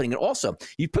been happening. And also,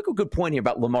 you pick a good point here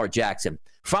about Lamar Jackson.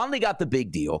 Finally got the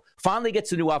big deal, finally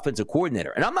gets a new offensive coordinator.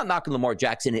 And I'm not knocking Lamar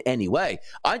Jackson in any way.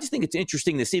 I just think it's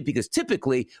interesting to see, because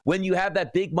typically when you have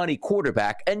that big money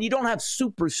quarterback and you don't have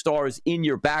superstars in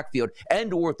your backfield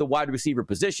and or at the wide receiver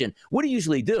position, what do you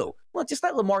usually do? Well, just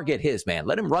let Lamar get his, man.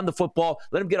 Let him run the football.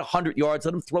 Let him get 100 yards.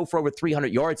 Let him throw for over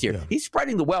 300 yards here. Yeah. He's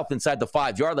spreading the wealth inside the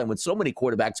 5-yard line when so many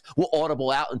quarterbacks will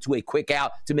audible out into a quick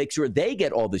out to make sure they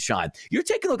get all the shine. You're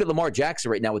taking a look at Lamar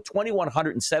Jackson right now with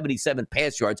 2,177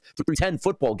 pass yards through 10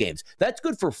 football games. That's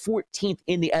good for 14th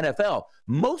in the NFL.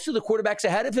 Most of the quarterbacks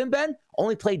ahead of him, Ben,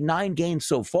 only played 9 games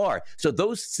so far. So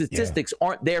those statistics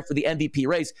aren't there for the MVP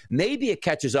race. Maybe it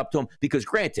catches up to him because,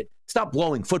 granted, stop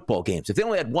blowing football games. If they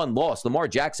only had one loss, Lamar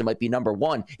Jackson might be number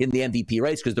 1 in the MVP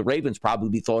race because the Ravens probably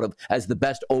be thought of as the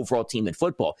best overall team in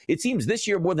football. It seems this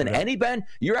year more than any, Ben,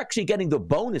 you're actually getting the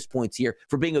bonus points here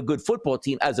for being a good football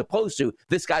team as opposed to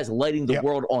this guy's lighting the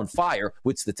world on fire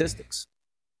with statistics.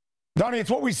 Donnie, it's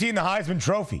what we see in the Heisman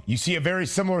Trophy. You see a very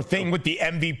similar thing with the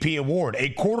MVP award. A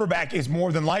quarterback is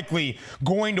more than likely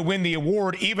going to win the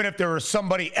award, even if there is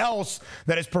somebody else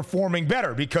that is performing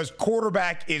better, because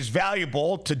quarterback is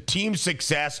valuable to team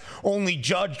success, only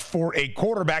judged for a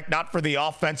quarterback, not for the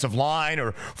offensive line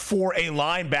or for a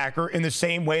linebacker, in the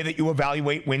same way that you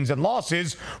evaluate wins and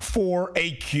losses for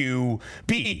a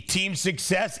QB. Team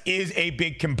success is a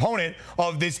big component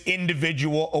of this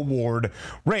individual award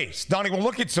race. Donnie, we'll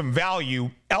look at some value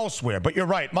elsewhere, but you're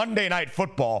right. Monday Night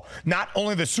Football, not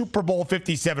only the Super Bowl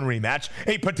 57 rematch,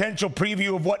 a potential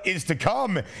preview of what is to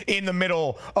come in the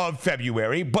middle of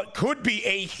February, but could be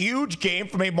a huge game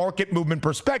from a market movement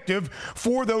perspective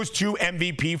for those two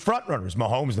MVP frontrunners.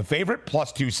 Mahomes the favorite,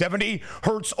 plus 270.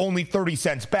 Hurts only 30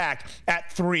 cents back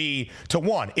at 3-1.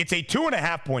 It's a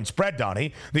 2.5-point spread,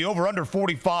 Donnie. The over-under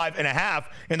 45.5,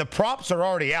 and the props are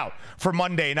already out for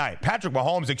Monday night. Patrick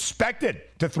Mahomes expected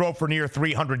to throw for near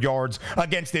 300 yards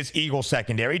against this Eagles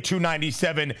secondary,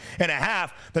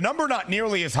 297.5. The number not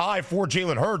nearly as high for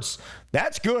Jalen Hurts.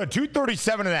 That's good.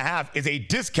 237.5 is a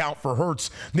discount for Hurts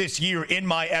this year in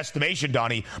my estimation,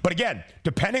 Donnie. But again,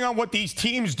 depending on what these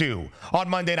teams do on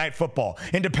Monday Night Football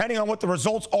and depending on what the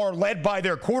results are led by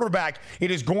their quarterback,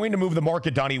 it is going to move the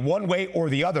market, Donnie, one way or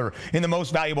the other in the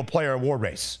most valuable player award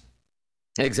race.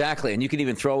 Exactly, and you can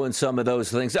even throw in some of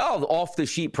those things. Oh,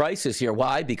 off-the-sheet prices here.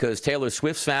 Why? Because Taylor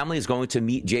Swift's family is going to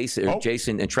meet Jason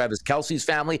and Travis Kelce's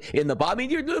family in the bottom. I mean,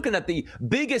 you're looking at the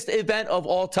biggest event of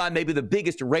all time, maybe the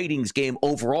biggest ratings game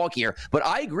overall here. But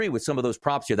I agree with some of those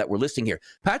props here that we're listing here.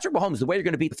 Patrick Mahomes, the way you're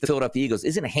going to beat the Philadelphia Eagles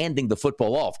isn't handing the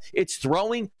football off. It's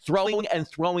throwing, and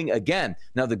throwing again.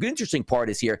 Now, the interesting part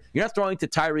is here, you're not throwing to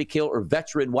Tyreek Hill or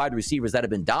veteran wide receivers that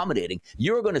have been dominating.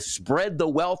 You're going to spread the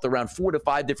wealth around 4 to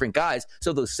 5 different guys.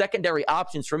 So those secondary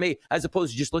options for me, as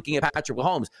opposed to just looking at Patrick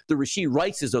Mahomes, the Rashee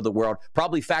Rices of the world,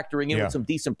 probably factoring in with some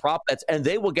decent prop bets, and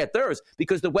they will get theirs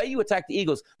because the way you attack the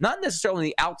Eagles, not necessarily on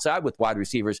the outside with wide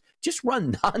receivers, just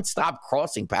run nonstop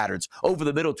crossing patterns over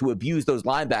the middle to abuse those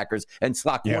linebackers and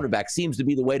slot cornerbacks seems to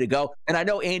be the way to go. And I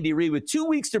know Andy Reid, with 2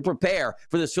 weeks to prepare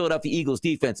for this Philadelphia Eagles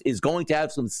defense, is going to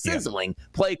have some sizzling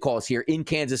play calls here in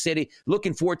Kansas City.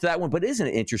 Looking forward to that one. But isn't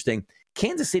it interesting?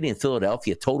 Kansas City and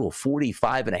Philadelphia total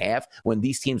 45.5 when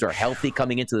these teams are healthy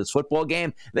coming into this football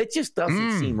game. That just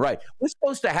doesn't seem right. We're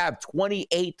supposed to have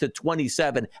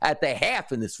 28-27 at the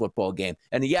half in this football game,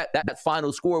 and yet that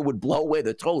final score would blow away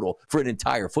the total for an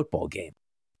entire football game.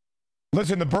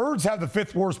 Listen, the Birds have the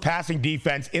 5th worst passing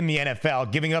defense in the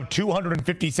NFL, giving up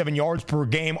 257 yards per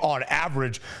game on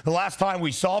average. The last time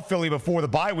we saw Philly before the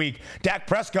bye week, Dak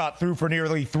Prescott threw for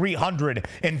nearly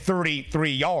 333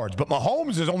 yards. But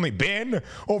Mahomes has only been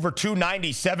over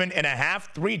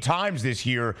 297.5 3 times this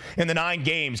year in the 9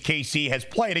 games KC has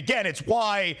played. Again, it's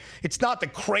why it's not the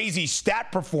crazy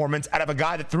stat performance out of a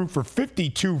guy that threw for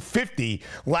 5,250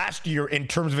 last year in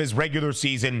terms of his regular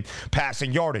season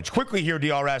passing yardage. Quickly here,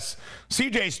 DRS.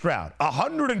 C.J. Stroud,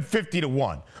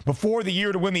 150-1 before the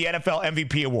year to win the NFL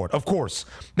MVP award. Of course,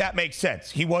 that makes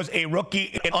sense. He was a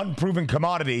rookie, an unproven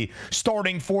commodity,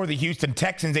 starting for the Houston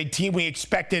Texans, a team we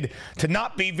expected to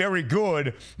not be very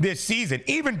good this season.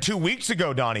 Even 2 weeks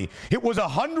ago, Donnie, it was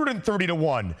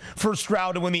 130-1 for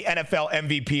Stroud to win the NFL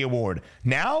MVP award.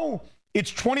 Now,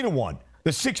 it's 20-1.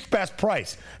 The 6th best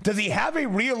price. Does he have a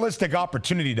realistic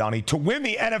opportunity, Donnie, to win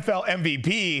the NFL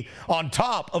MVP on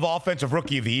top of Offensive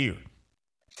Rookie of the Year?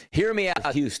 Hear me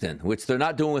out, Houston, which they're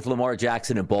not doing with Lamar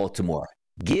Jackson in Baltimore.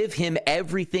 Give him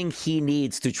everything he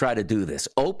needs to try to do this.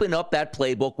 Open up that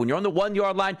playbook. When you're on the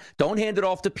 1-yard line, don't hand it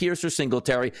off to Pierce or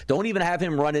Singletary. Don't even have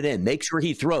him run it in. Make sure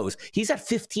he throws. He's at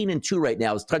 15-2 right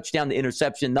now. His touchdown to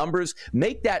interception numbers.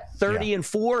 Make that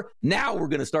 30-4. Now we're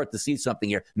going to start to see something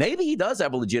here. Maybe he does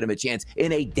have a legitimate chance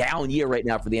in a down year right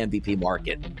now for the MVP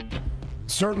market.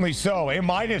 Certainly so. A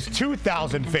minus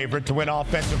 2,000 favorite to win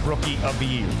Offensive Rookie of the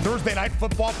Year. Thursday Night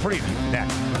Football preview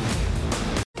next.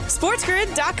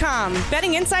 SportsGrid.com.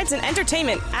 Betting insights and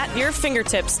entertainment at your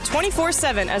fingertips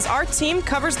 24/7 as our team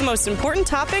covers the most important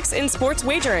topics in sports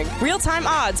wagering. Real-time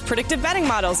odds, predictive betting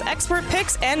models, expert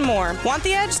picks, and more. Want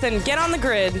the edge? Then get on the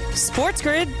grid.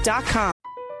 SportsGrid.com.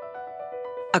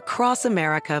 Across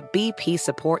America, BP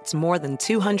supports more than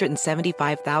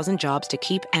 275,000 jobs to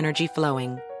keep energy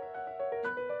flowing.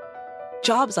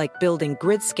 Jobs like building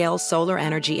grid-scale solar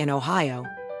energy in Ohio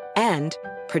and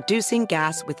producing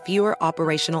gas with fewer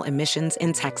operational emissions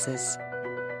in Texas.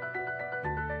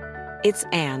 It's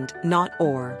and, not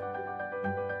or.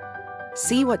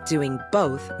 See what doing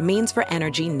both means for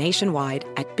energy nationwide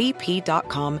at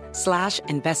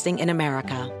bp.com/investing in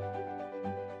America.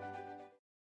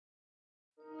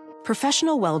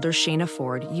 Professional welder Shayna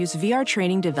Ford used VR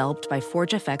training developed by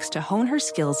ForgeFX to hone her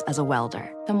skills as a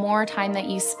welder. The more time that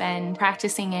you spend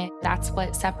practicing it, that's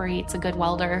what separates a good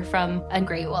welder from a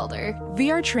great welder.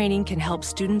 VR training can help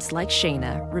students like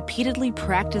Shayna repeatedly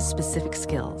practice specific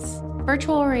skills.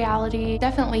 Virtual reality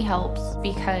definitely helps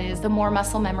because the more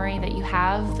muscle memory that you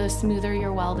have, the smoother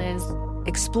your weld is.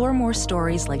 Explore more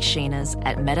stories like Shayna's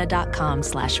at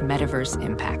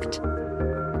meta.com/metaverseimpact.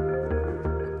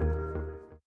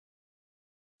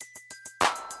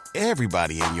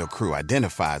 Everybody in your crew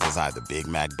identifies as either Big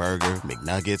Mac Burger,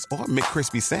 McNuggets, or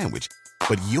McCrispy Sandwich.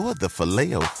 But you're the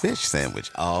Filet-O-Fish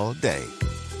Sandwich all day.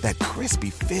 That crispy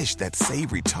fish, that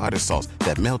savory tartar sauce,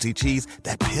 that melty cheese,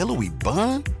 that pillowy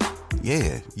bun.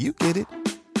 Yeah, you get it.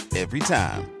 Every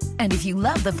time. And if you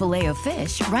love the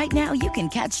Filet-O-Fish, right now you can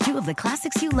catch two of the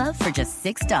classics you love for just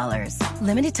 $6.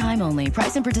 Limited time only.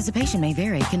 Price and participation may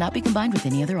vary. Cannot be combined with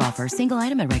any other offer. Single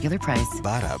item at regular price.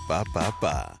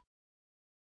 Ba-da-ba-ba-ba.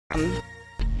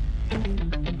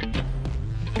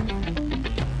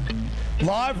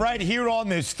 Live right here on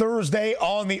this Thursday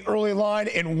on the early line,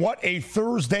 and what a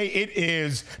Thursday it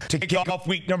is to kick off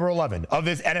week number 11 of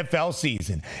this NFL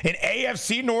season. An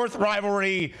AFC North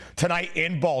rivalry tonight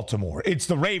in Baltimore. It's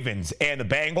the Ravens and the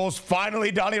Bengals. Finally,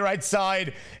 Donnie right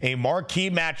side, a marquee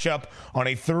matchup on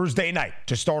a Thursday night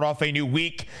to start off a new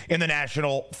week in the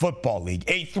National Football League.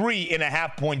 A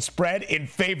 3.5-point spread in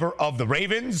favor of the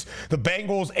Ravens. The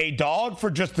Bengals a dog for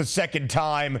just the second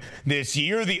time this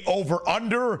year. The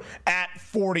over-under at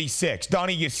 46.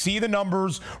 Donnie, you see the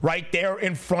numbers right there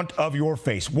in front of your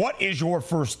face. What is your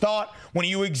first thought when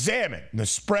you examine the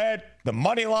spread, the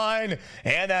money line,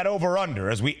 and that over-under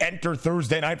as we enter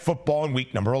Thursday night football in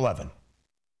week number 11?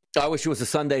 I wish it was a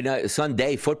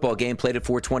Sunday football game played at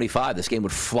 425. This game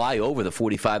would fly over the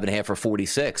 45.5 or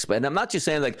 46. But I'm not just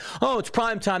saying like, oh, it's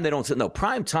prime time. They don't say no.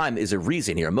 Prime time is a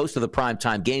reason here. Most of the prime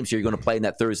time games you're going to play in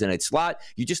that Thursday night slot.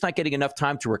 You're just not getting enough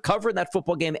time to recover in that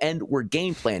football game, and we're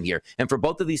game plan here. And for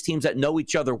both of these teams that know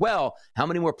each other well, how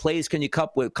many more plays can you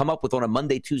come up with on a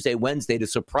Monday, Tuesday, Wednesday to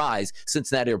surprise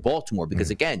Cincinnati or Baltimore? Because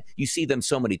again, you see them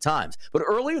so many times. But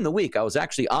earlier in the week, I was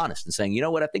actually honest in saying, you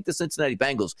know what? I think the Cincinnati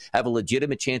Bengals have a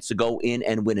legitimate chance to go in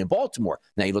and win in Baltimore.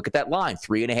 Now you look at that line,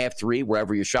 3.5, 3,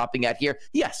 wherever you're shopping at here.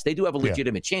 Yes, they do have a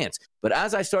legitimate chance. But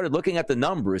as I started looking at the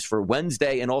numbers for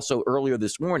Wednesday and also earlier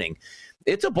this morning,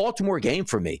 it's a Baltimore game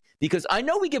for me because I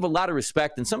know we give a lot of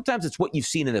respect, and sometimes it's what you've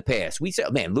seen in the past. We say,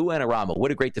 oh, man, Lou Anarumo,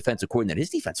 what a great defensive coordinator. His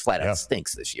defense flat out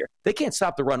stinks this year. They can't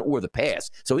stop the run or the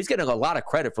pass. So he's getting a lot of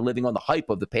credit for living on the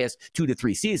hype of the past 2 to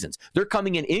 3 seasons. They're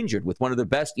coming in injured with one of the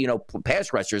best,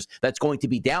 pass rushers that's going to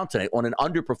be down tonight on an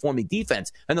underperforming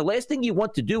defense. And the last thing you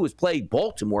want to do is play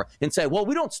Baltimore and say, well,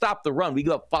 we don't stop the run. We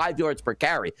give up 5 yards per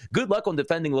carry. Good luck on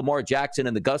defending Lamar Jackson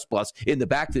and the Gus Bus in the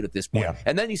backfield at this point. Yeah.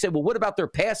 And then you say, well, what about their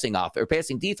passing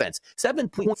defense?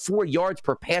 7.4 yards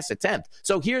per pass attempt.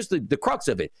 So here's the crux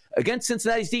of it. Against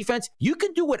Cincinnati's defense, you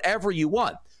can do whatever you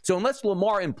want. So unless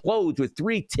Lamar implodes with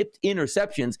 3 tipped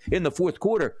interceptions in the fourth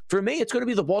quarter, for me, it's going to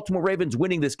be the Baltimore Ravens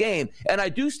winning this game. And I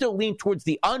do still lean towards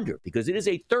the under because it is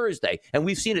a Thursday, and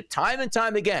we've seen it time and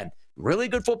time again. Really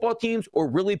good football teams or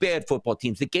really bad football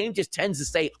teams. The game just tends to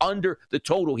stay under the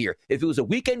total here. If it was a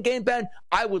weekend game, Ben,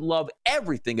 I would love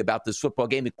everything about this football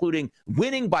game, including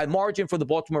winning by margin for the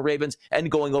Baltimore Ravens and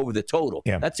going over the total.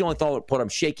 Yeah. That's the only thought I'm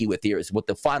shaky with here is what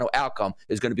the final outcome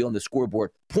is going to be on the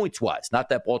scoreboard points-wise. Not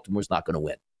that Baltimore's not going to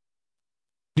win.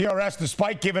 DRS,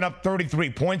 despite giving up 33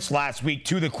 points last week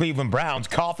to the Cleveland Browns,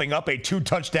 coughing up a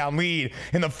 2-touchdown lead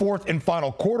in the fourth and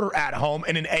final quarter at home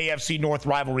in an AFC North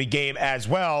rivalry game as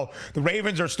well. The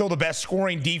Ravens are still the best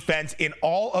scoring defense in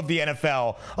all of the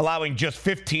NFL, allowing just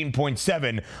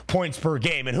 15.7 points per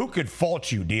game. And who could fault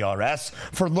you, DRS,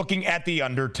 for looking at the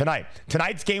under tonight?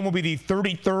 Tonight's game will be the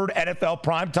 33rd NFL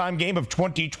primetime game of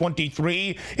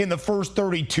 2023 in the first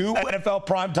 32 NFL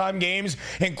primetime games,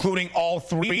 including all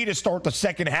 3 to start the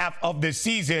second second half of this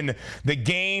season, the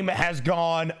game has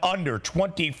gone under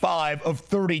 25 of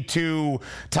 32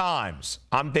 times.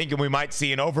 I'm thinking we might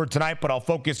see an over tonight, but I'll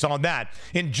focus on that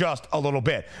in just a little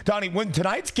bit. Donnie, when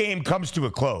tonight's game comes to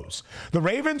a close, the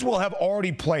Ravens will have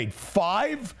already played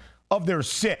 5 of their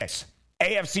 6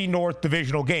 AFC North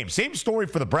divisional games. Same story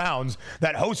for the Browns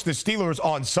that host the Steelers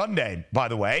on Sunday, by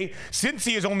the way.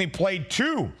 Cincy has only played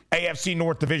 2 AFC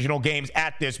North divisional games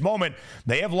at this moment.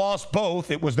 They have lost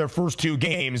both. It was their first 2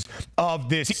 games of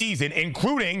this season,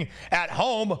 including at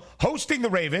home hosting the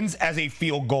Ravens as a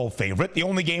field goal favorite. The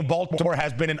only game Baltimore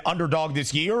has been an underdog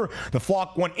this year. The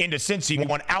Flock went into Cincy,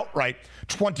 won outright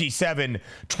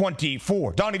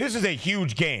 27-24. Donnie, this is a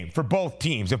huge game for both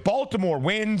teams. If Baltimore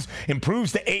wins,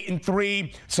 improves to 8-3,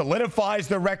 solidifies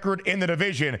their record in the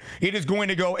division, it is going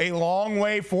to go a long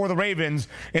way for the Ravens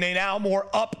in a now more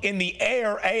up in the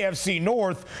air AFC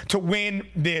North to win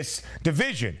this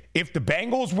division. If the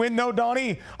Bengals win, though,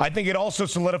 Donnie, I think it also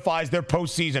solidifies their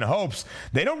postseason hopes.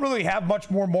 They don't really have much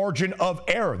more margin of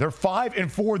error. They're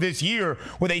 5-4 this year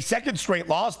with a second straight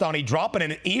loss, Donnie. Dropping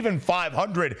an even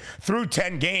 500 through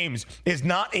 10 games is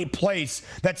not a place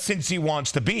that Cincy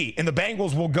wants to be. And the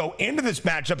Bengals will go into this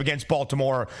matchup against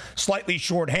Baltimore slightly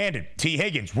shorthanded. T.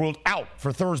 Higgins ruled out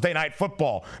for Thursday Night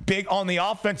Football. Big on the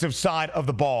offensive side of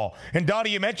the ball. And Donnie,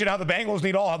 you mentioned how the Bengals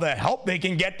need all the help they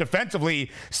can get defensively.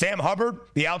 Sam Hubbard,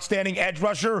 the outstanding edge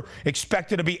rusher,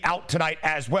 expected to be out tonight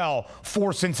as well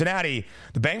for Cincinnati.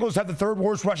 The Bengals have the 3rd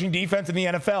worst rushing defense in the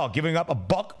NFL, giving up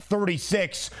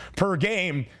 $136 per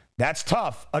game. That's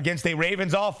tough against a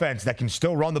Ravens offense that can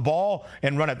still run the ball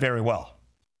and run it very well.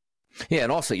 Yeah,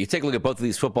 and also, you take a look at both of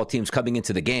these football teams coming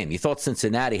into the game. You thought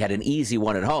Cincinnati had an easy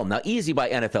one at home. Now, easy by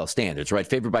NFL standards, right?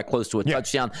 Favored by close to a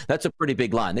touchdown. That's a pretty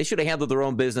big line. They should have handled their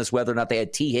own business, whether or not they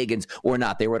had T. Higgins or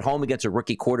not. They were at home against a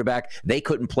rookie quarterback. They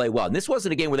couldn't play well. And this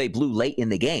wasn't a game where they blew late in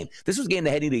the game. This was a game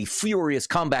that had a furious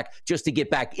comeback just to get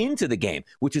back into the game,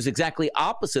 which is exactly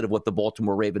opposite of what the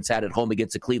Baltimore Ravens had at home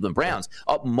against the Cleveland Browns,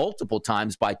 up multiple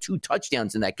times by 2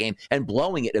 touchdowns in that game and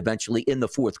blowing it eventually in the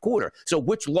 4th quarter. So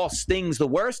which loss stings the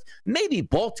worst? Maybe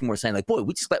Baltimore saying, like, boy,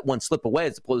 we just let one slip away,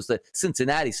 as opposed to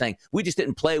Cincinnati saying, we just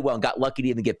didn't play well and got lucky to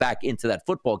even get back into that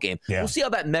football game. Yeah. We'll see how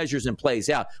that measures and plays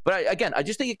out. But I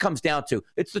just think it comes down to,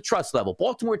 it's the trust level.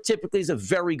 Baltimore typically is a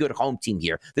very good home team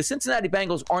here. The Cincinnati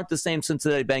Bengals aren't the same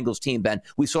Cincinnati Bengals team, Ben,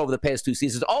 we saw over the past 2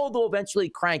 seasons, although eventually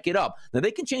crank it up. Now,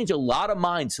 they can change a lot of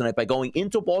minds tonight by going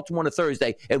into Baltimore on a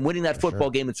Thursday and winning that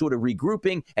football game and sort of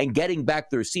regrouping and getting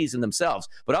back their season themselves.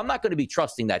 But I'm not going to be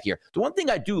trusting that here. The one thing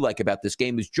I do like about this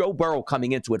game is Joe Burrow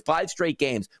coming into it 5 straight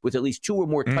games with at least 2 or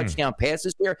more touchdown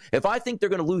passes here. If I think they're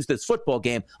going to lose this football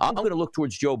game, I'm going to look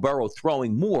towards Joe Burrow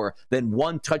throwing more than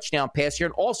 1 touchdown pass here.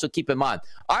 And also keep in mind,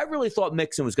 I really thought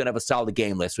Mixon was going to have a solid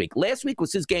game last week. Last week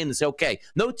was his game to say, okay,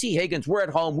 no T. Higgins, we're at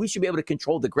home, we should be able to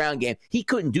control the ground game. He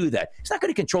couldn't do that. He's not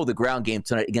going to control the ground game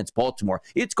tonight against Baltimore.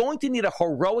 It's going to need a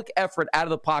heroic effort out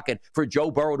of the pocket for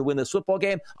Joe Burrow to win this football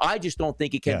game. I just don't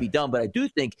think it can be done, but I do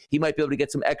think he might be able to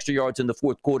get some extra yards in the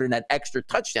 4th quarter and that extra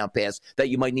touchdown pass that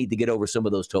you might need to get over some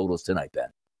of those totals tonight, Ben.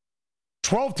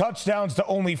 12 touchdowns to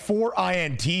only 4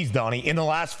 INTs, Donnie, in the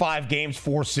last 5 games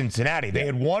for Cincinnati. They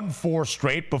had won 4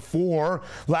 straight before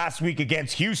last week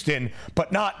against Houston,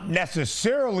 but not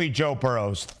necessarily Joe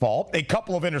Burrow's fault. A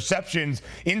couple of interceptions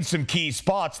in some key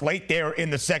spots late there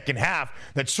in the second half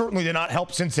that certainly did not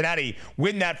help Cincinnati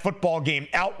win that football game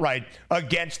outright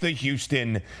against the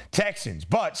Houston Texans.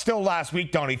 But still last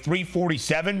week, Donnie,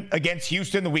 347 against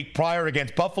Houston, the week prior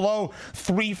against Buffalo,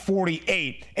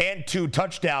 348 and 2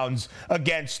 touchdowns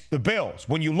against the Bills.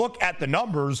 When you look at the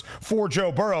numbers for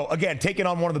Joe Burrow, again, taking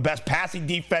on one of the best passing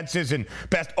defenses and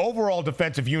best overall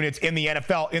defensive units in the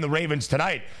NFL in the Ravens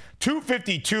tonight,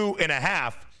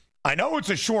 252.5. I know it's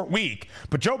a short week,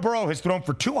 but Joe Burrow has thrown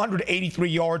for 283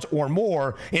 yards or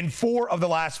more in 4 of the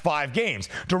last 5 games.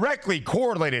 Directly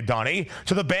correlated, Donnie,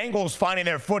 to the Bengals finding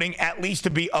their footing at least to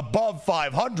be above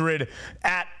 500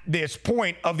 at this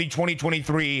point of the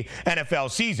 2023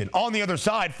 NFL season. On the other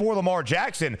side, for Lamar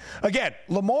Jackson, again,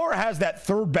 Lamar has that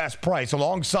 3rd best price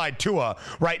alongside Tua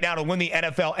right now to win the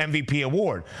NFL MVP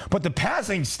award. But the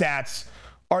passing stats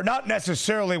are not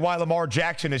necessarily why Lamar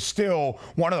Jackson is still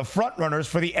one of the front runners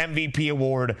for the MVP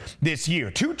award this year.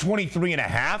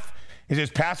 223.5 is his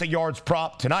passing yards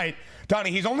prop tonight.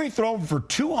 Donnie, he's only thrown for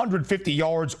 250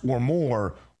 yards or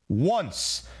more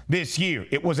once this year.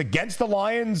 It was against the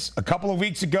Lions a couple of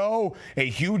weeks ago. A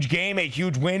huge game, a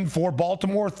huge win for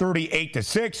Baltimore,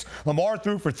 38-6. Lamar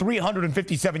threw for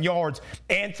 357 yards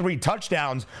and 3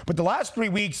 touchdowns. But the last 3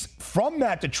 weeks from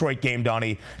that Detroit game,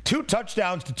 Donnie, 2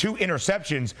 touchdowns to 2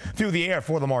 interceptions through the air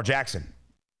for Lamar Jackson.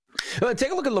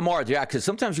 Take a look at Lamar Jackson.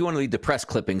 Sometimes you want to lead the press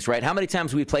clippings, right? How many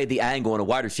times we played the angle and a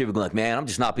wide receiver going like, man, I'm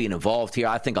just not being involved here.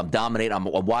 I think I'm dominating. I'm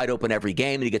wide open every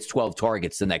game, and he gets 12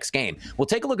 targets the next game. Well,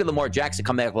 take a look at Lamar Jackson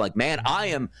coming back like, man, I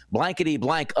am blankety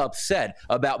blank upset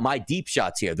about my deep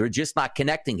shots here. They're just not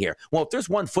connecting here. Well, if there's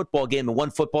one football game and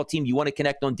one football team you want to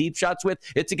connect on deep shots with,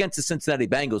 it's against the Cincinnati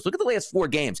Bengals. Look at the last 4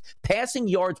 games. Passing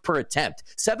yards per attempt,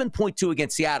 7.2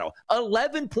 against Seattle,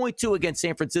 11.2 against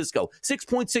San Francisco,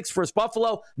 6.6 for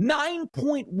Buffalo,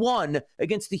 9.1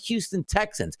 against the Houston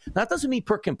Texans. Now, that doesn't mean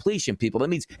per completion, people. That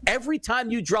means every time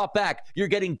you drop back, you're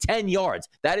getting 10 yards.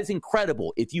 That is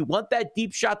incredible. If you want that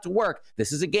deep shot to work,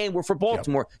 this is a game where for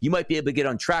Baltimore, you might be able to get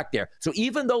on track there. So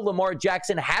even though Lamar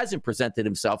Jackson hasn't presented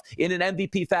himself in an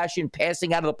MVP fashion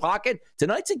passing out of the pocket,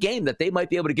 tonight's a game that they might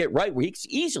be able to get right where he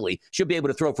easily should be able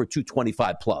to throw for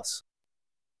 225 plus.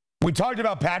 We talked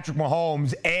about Patrick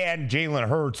Mahomes and Jalen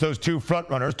Hurts, those two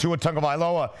frontrunners, Tua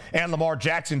Tagovailoa and Lamar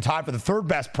Jackson, tied for the third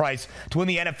best price to win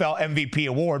the NFL MVP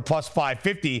award, plus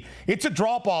 550. It's a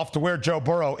drop-off to where Joe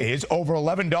Burrow is, over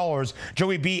 $11.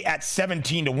 Joey B at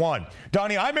 17-1.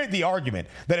 Donnie, I made the argument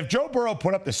that if Joe Burrow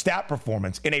put up the stat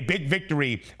performance in a big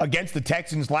victory against the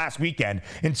Texans last weekend,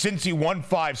 and since he won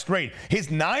 5 straight, his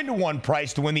 9-1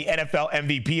 price to win the NFL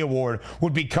MVP award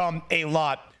would become a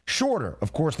lot shorter.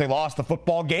 Of course, they lost the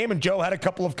football game, and Joe had a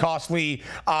couple of costly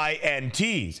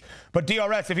INTs. But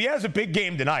DRS, if he has a big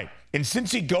game tonight, and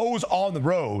since he goes on the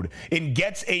road and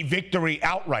gets a victory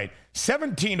outright,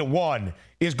 17-1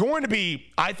 is going to be,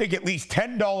 I think, at least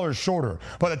 $10 shorter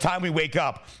by the time we wake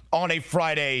up on a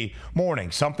Friday morning.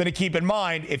 Something to keep in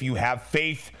mind if you have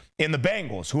faith in the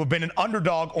Bengals, who have been an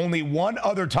underdog only one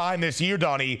other time this year,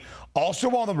 Donnie, also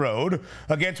on the road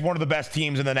against one of the best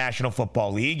teams in the National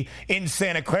Football League in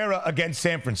Santa Clara against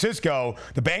San Francisco.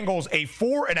 The Bengals, a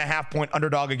 4.5-point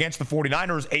underdog against the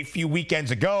 49ers a few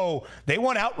weekends ago. They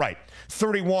won outright,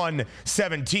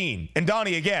 31-17. And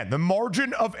Donnie, again, the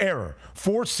margin of error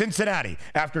for Cincinnati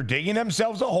after digging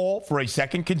themselves a hole for a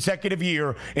second consecutive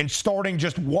year and starting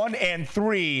just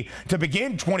 1-3 to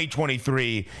begin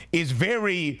 2023 is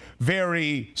very,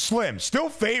 very slim. Still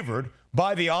favored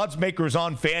by the odds makers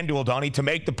on FanDuel, Donnie, to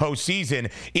make the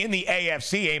postseason in the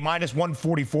AFC, a minus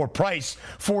 144 price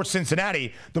for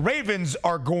Cincinnati. The Ravens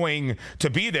are going to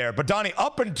be there. But, Donnie,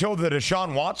 up until the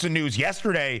Deshaun Watson news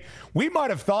yesterday, we might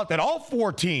have thought that all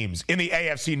 4 teams in the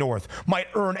AFC North might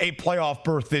earn a playoff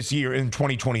berth this year in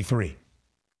 2023.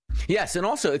 Yes, and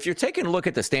also, if you're taking a look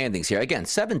at the standings here, again,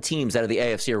 7 teams out of the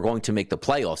AFC are going to make the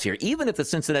playoffs here. Even if the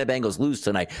Cincinnati Bengals lose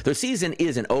tonight, their season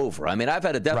isn't over. I mean, I've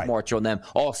had a death march on them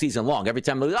all season long. Every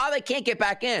time they lose, they can't get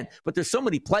back in. But there's so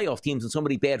many playoff teams and so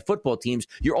many bad football teams,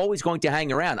 you're always going to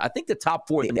hang around. I think the top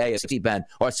 4 in the AFC, Ben,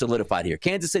 are solidified here.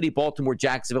 Kansas City, Baltimore,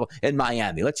 Jacksonville, and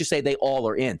Miami. Let's just say they all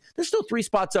are in. There's still 3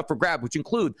 spots up for grab, which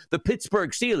include the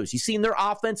Pittsburgh Steelers. You seen their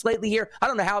offense lately here? I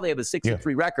don't know how they have a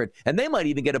 6-3 record, and they might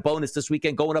even get a bonus this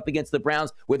weekend going up against the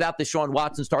Browns without Deshaun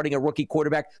Watson starting a rookie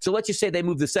quarterback. So let's just say they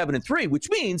move to 7-3, which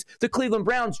means the Cleveland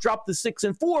Browns drop to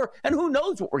 6-4, and who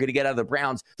knows what we're going to get out of the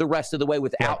Browns the rest of the way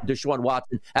without Deshaun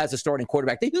Watson as a starting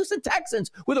quarterback. The Houston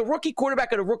Texans, with a rookie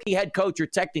quarterback and a rookie head coach, are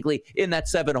technically in that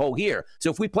 7-hole here.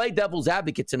 So if we play devil's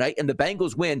advocate tonight and the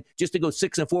Bengals win just to go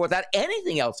 6-4 without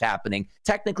anything else happening,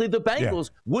 technically the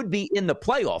Bengals would be in the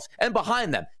playoffs. And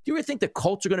behind them, do you really think the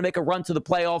Colts are going to make a run to the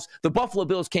playoffs? The Buffalo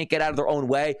Bills can't get out of their own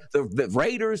way. The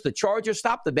Raiders, the Chargers,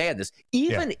 stop the madness,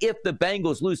 even if the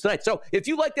Bengals lose tonight. So if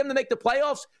you like them to make the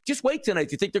playoffs, just wait tonight.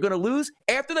 If you think they're going to lose,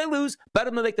 after they lose, bet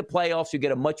them to make the playoffs. You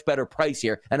get a much better price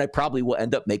here, and I probably will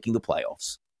end up making the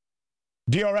playoffs.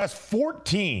 DRS,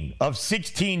 14 of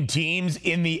 16 teams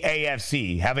in the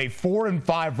AFC have a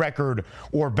 4-5 record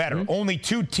or better. Only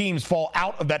 2 teams fall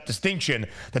out of that distinction.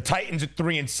 The Titans at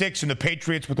 3-6 and the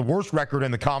Patriots with the worst record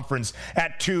in the conference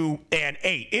at 2-8.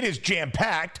 It is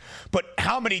jam-packed, but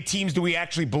how many teams do we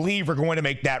actually believe are going to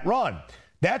make that run?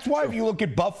 That's why if you look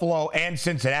at Buffalo and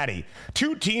Cincinnati,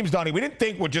 2 teams, Donnie, we didn't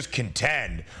think would just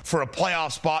contend for a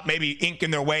playoff spot, maybe inking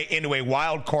their way into a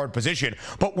wild card position,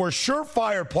 but were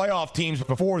surefire playoff teams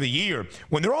before the year.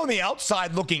 When they're on the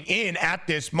outside looking in at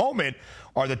this moment,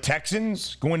 are the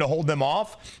Texans going to hold them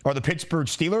off? Are the Pittsburgh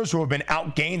Steelers, who have been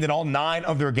outgained in all 9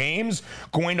 of their games,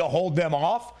 going to hold them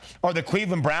off? Are the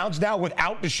Cleveland Browns now,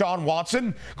 without Deshaun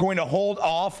Watson, going to hold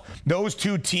off those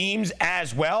 2 teams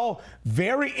as well?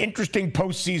 Very interesting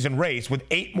postseason race with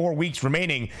 8 more weeks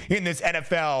remaining in this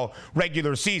NFL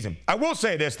regular season. I will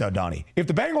say this, though, Donnie. If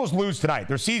the Bengals lose tonight,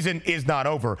 their season is not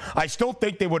over. I still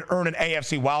think they would earn an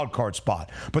AFC wildcard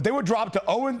spot, but they would drop to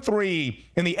 0-3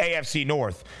 in the AFC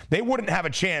North. They wouldn't have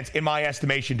have a chance, in my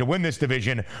estimation, to win this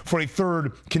division for a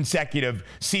third consecutive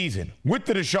season. With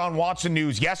the Deshaun Watson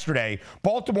news yesterday,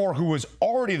 Baltimore, who was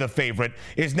already the favorite,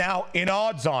 is now an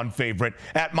odds-on favorite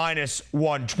at minus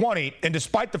 120. And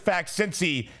despite the fact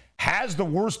Cincy has the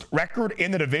worst record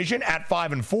in the division at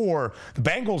 5-4, the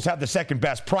Bengals have the second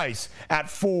best price at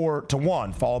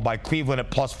 4-1, followed by Cleveland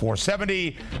at plus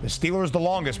 470. The Steelers the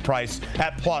longest price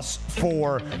at plus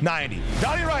 490.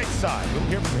 Donnie Rightside, we'll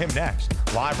hear from him next,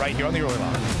 live right here on the Early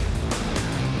Line.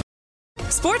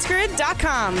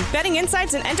 SportsGrid.com. Betting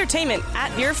insights and entertainment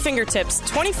at your fingertips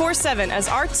 24/7 as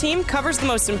our team covers the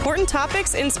most important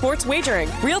topics in sports wagering.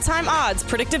 Real-time odds,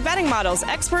 predictive betting models,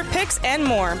 expert picks, and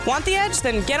more. Want the edge?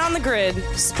 Then get on the grid.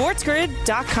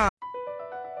 SportsGrid.com.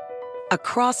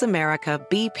 Across America,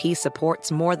 BP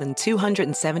supports more than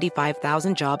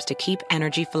 275,000 jobs to keep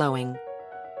energy flowing.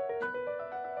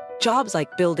 Jobs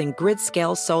like building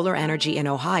grid-scale solar energy in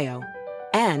Ohio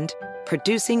and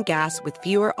producing gas with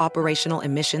fewer operational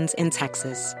emissions in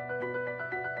Texas.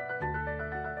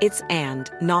 It's and,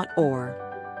 not or.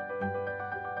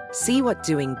 See what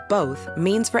doing both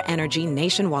means for energy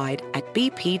nationwide at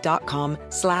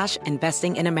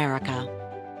bp.com/investing in America.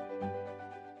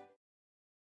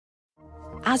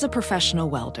 As a professional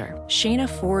welder, Shayna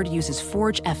Ford uses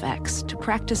Forge FX to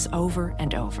practice over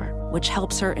and over, which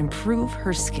helps her improve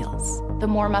her skills. The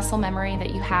more muscle memory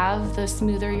that you have, the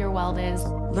smoother your weld is.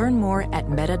 Learn more at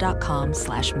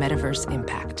meta.com/metaverse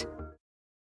impact.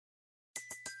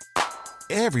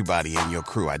 Everybody in your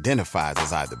crew identifies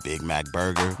as either Big Mac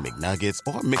Burger, McNuggets,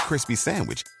 or McCrispy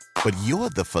Sandwich. But you're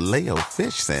the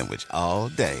Filet-O-Fish Sandwich all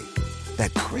day.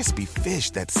 That crispy fish,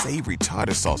 that savory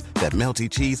tartar sauce, that melty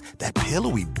cheese, that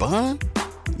pillowy bun.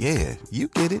 Yeah, you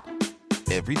get it.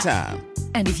 Every time.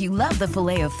 And if you love the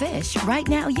Filet-O-Fish, right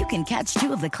now you can catch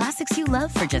two of the classics you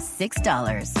love for just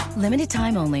 $6. Limited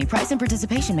time only. Price and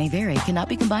participation may vary. Cannot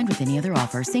be combined with any other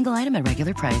offer. Single item at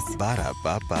regular price.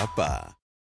 Ba-da-ba-ba-ba.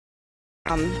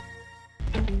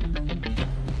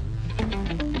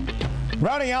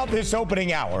 Rounding out this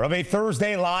opening hour of a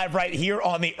Thursday live right here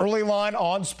on the Early Line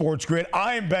on Sports Grid,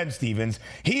 I am Ben Stevens.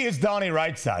 He is Donnie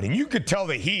Rightside, and you could tell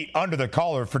the heat under the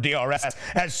collar for DRS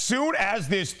as soon as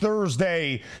this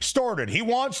Thursday started. He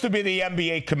wants to be the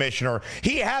NBA commissioner.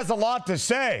 He has a lot to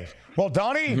say. Well,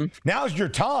 Donnie, now's your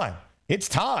time. It's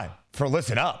time for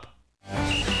Listen Up.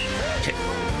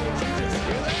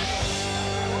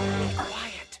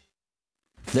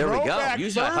 There we go. Throwback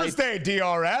Thursday,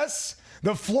 DRS.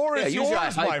 The floor is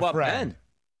yours, my friend. Ben.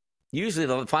 Usually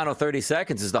the final 30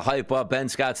 seconds is the hype up. Ben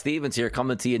Scott Stevens here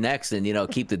coming to you next and,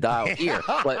 keep the dial here.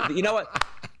 But you know what?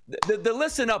 The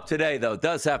Listen Up today, though,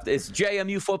 does have to. It's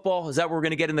JMU football. Is that what we're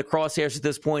going to get in the crosshairs at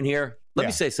this point here? Let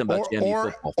me say something about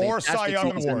JMU football. Or Cy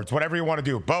Young Awards, whatever you want to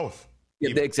do. Both.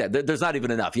 Yeah, exactly. There's not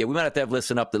even enough. Yeah, we might have to have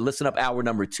Listen Up hour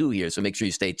number 2 here, so make sure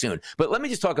you stay tuned. But let me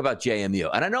just talk about JMU.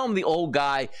 And I know I'm the old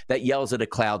guy that yells at a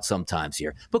cloud sometimes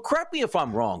here, but correct me if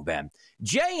I'm wrong, Ben.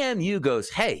 JMU goes,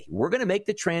 hey, we're going to make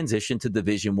the transition to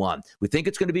Division I. We think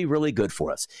it's going to be really good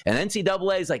for us. And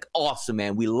NCAA is like, awesome,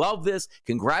 man. We love this.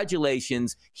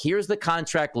 Congratulations. Here's the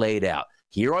contract laid out.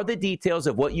 Here are the details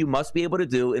of what you must be able to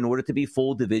do in order to be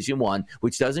full Division I,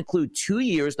 which does include 2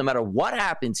 years. No matter what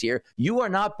happens here, you are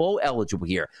not bowl eligible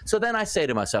here. So then I say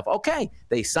to myself, okay,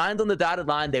 they signed on the dotted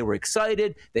line. They were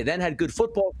excited. They then had good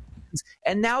football.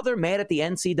 And now they're mad at the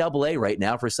NCAA right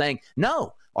now for saying,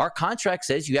 no, our contract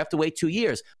says you have to wait 2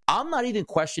 years. I'm not even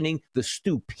questioning the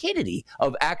stupidity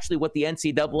of actually what the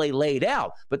NCAA laid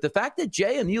out. But the fact that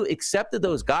JMU accepted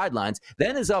those guidelines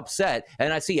then is upset.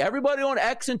 And I see everybody on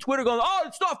X and Twitter going, oh,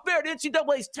 it's not fair. The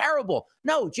NCAA is terrible.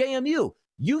 No, JMU,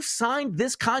 you signed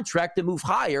this contract to move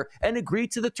higher and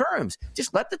agreed to the terms.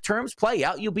 Just let the terms play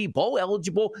out. You'll be bowl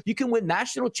eligible. You can win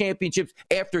national championships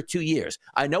after 2 years.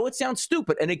 I know it sounds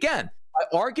stupid. And again, my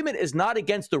argument is not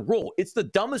against the rule. It's the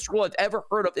dumbest rule I've ever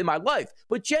heard of in my life.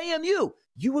 But JMU,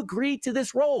 you agreed to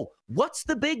this role. What's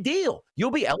the big deal? You'll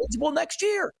be eligible next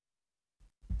year.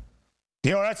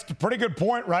 That's a pretty good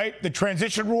point, right? The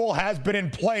transition rule has been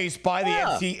in place by the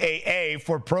NCAA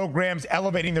for programs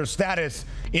elevating their status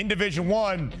in Division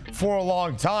I for a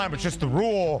long time. It's just the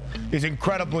rule is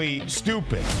incredibly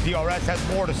stupid. DRS has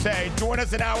more to say. Join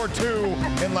us in hour 2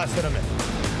 in less than a minute.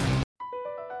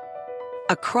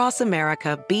 Across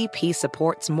America, BP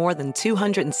supports more than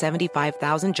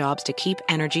 275,000 jobs to keep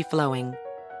energy flowing.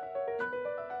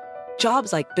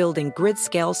 Jobs like building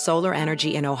grid-scale solar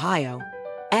energy in Ohio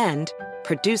and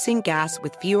producing gas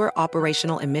with fewer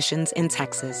operational emissions in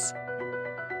Texas.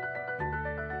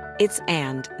 It's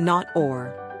and, not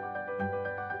or.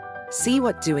 See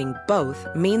what doing both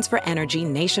means for energy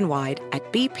nationwide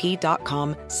at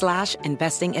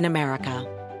bp.com/investing in America.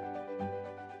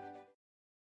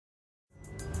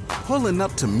 Pulling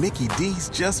up to Mickey D's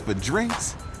just for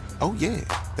drinks? Oh yeah,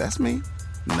 that's me.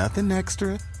 Nothing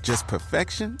extra, just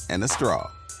perfection and a straw.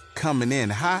 Coming in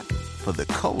hot for the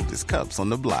coldest cups on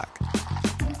the block.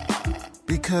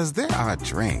 Because there are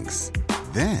drinks.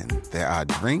 Then there are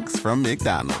drinks from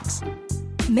McDonald's.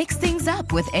 Mix things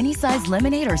up with any size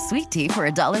lemonade or sweet tea for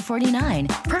 $1.49.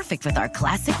 Perfect with our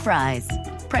classic fries.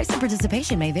 Price and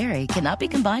participation may vary. Cannot be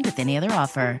combined with any other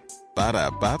offer.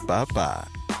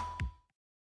 Ba-da-ba-ba-ba.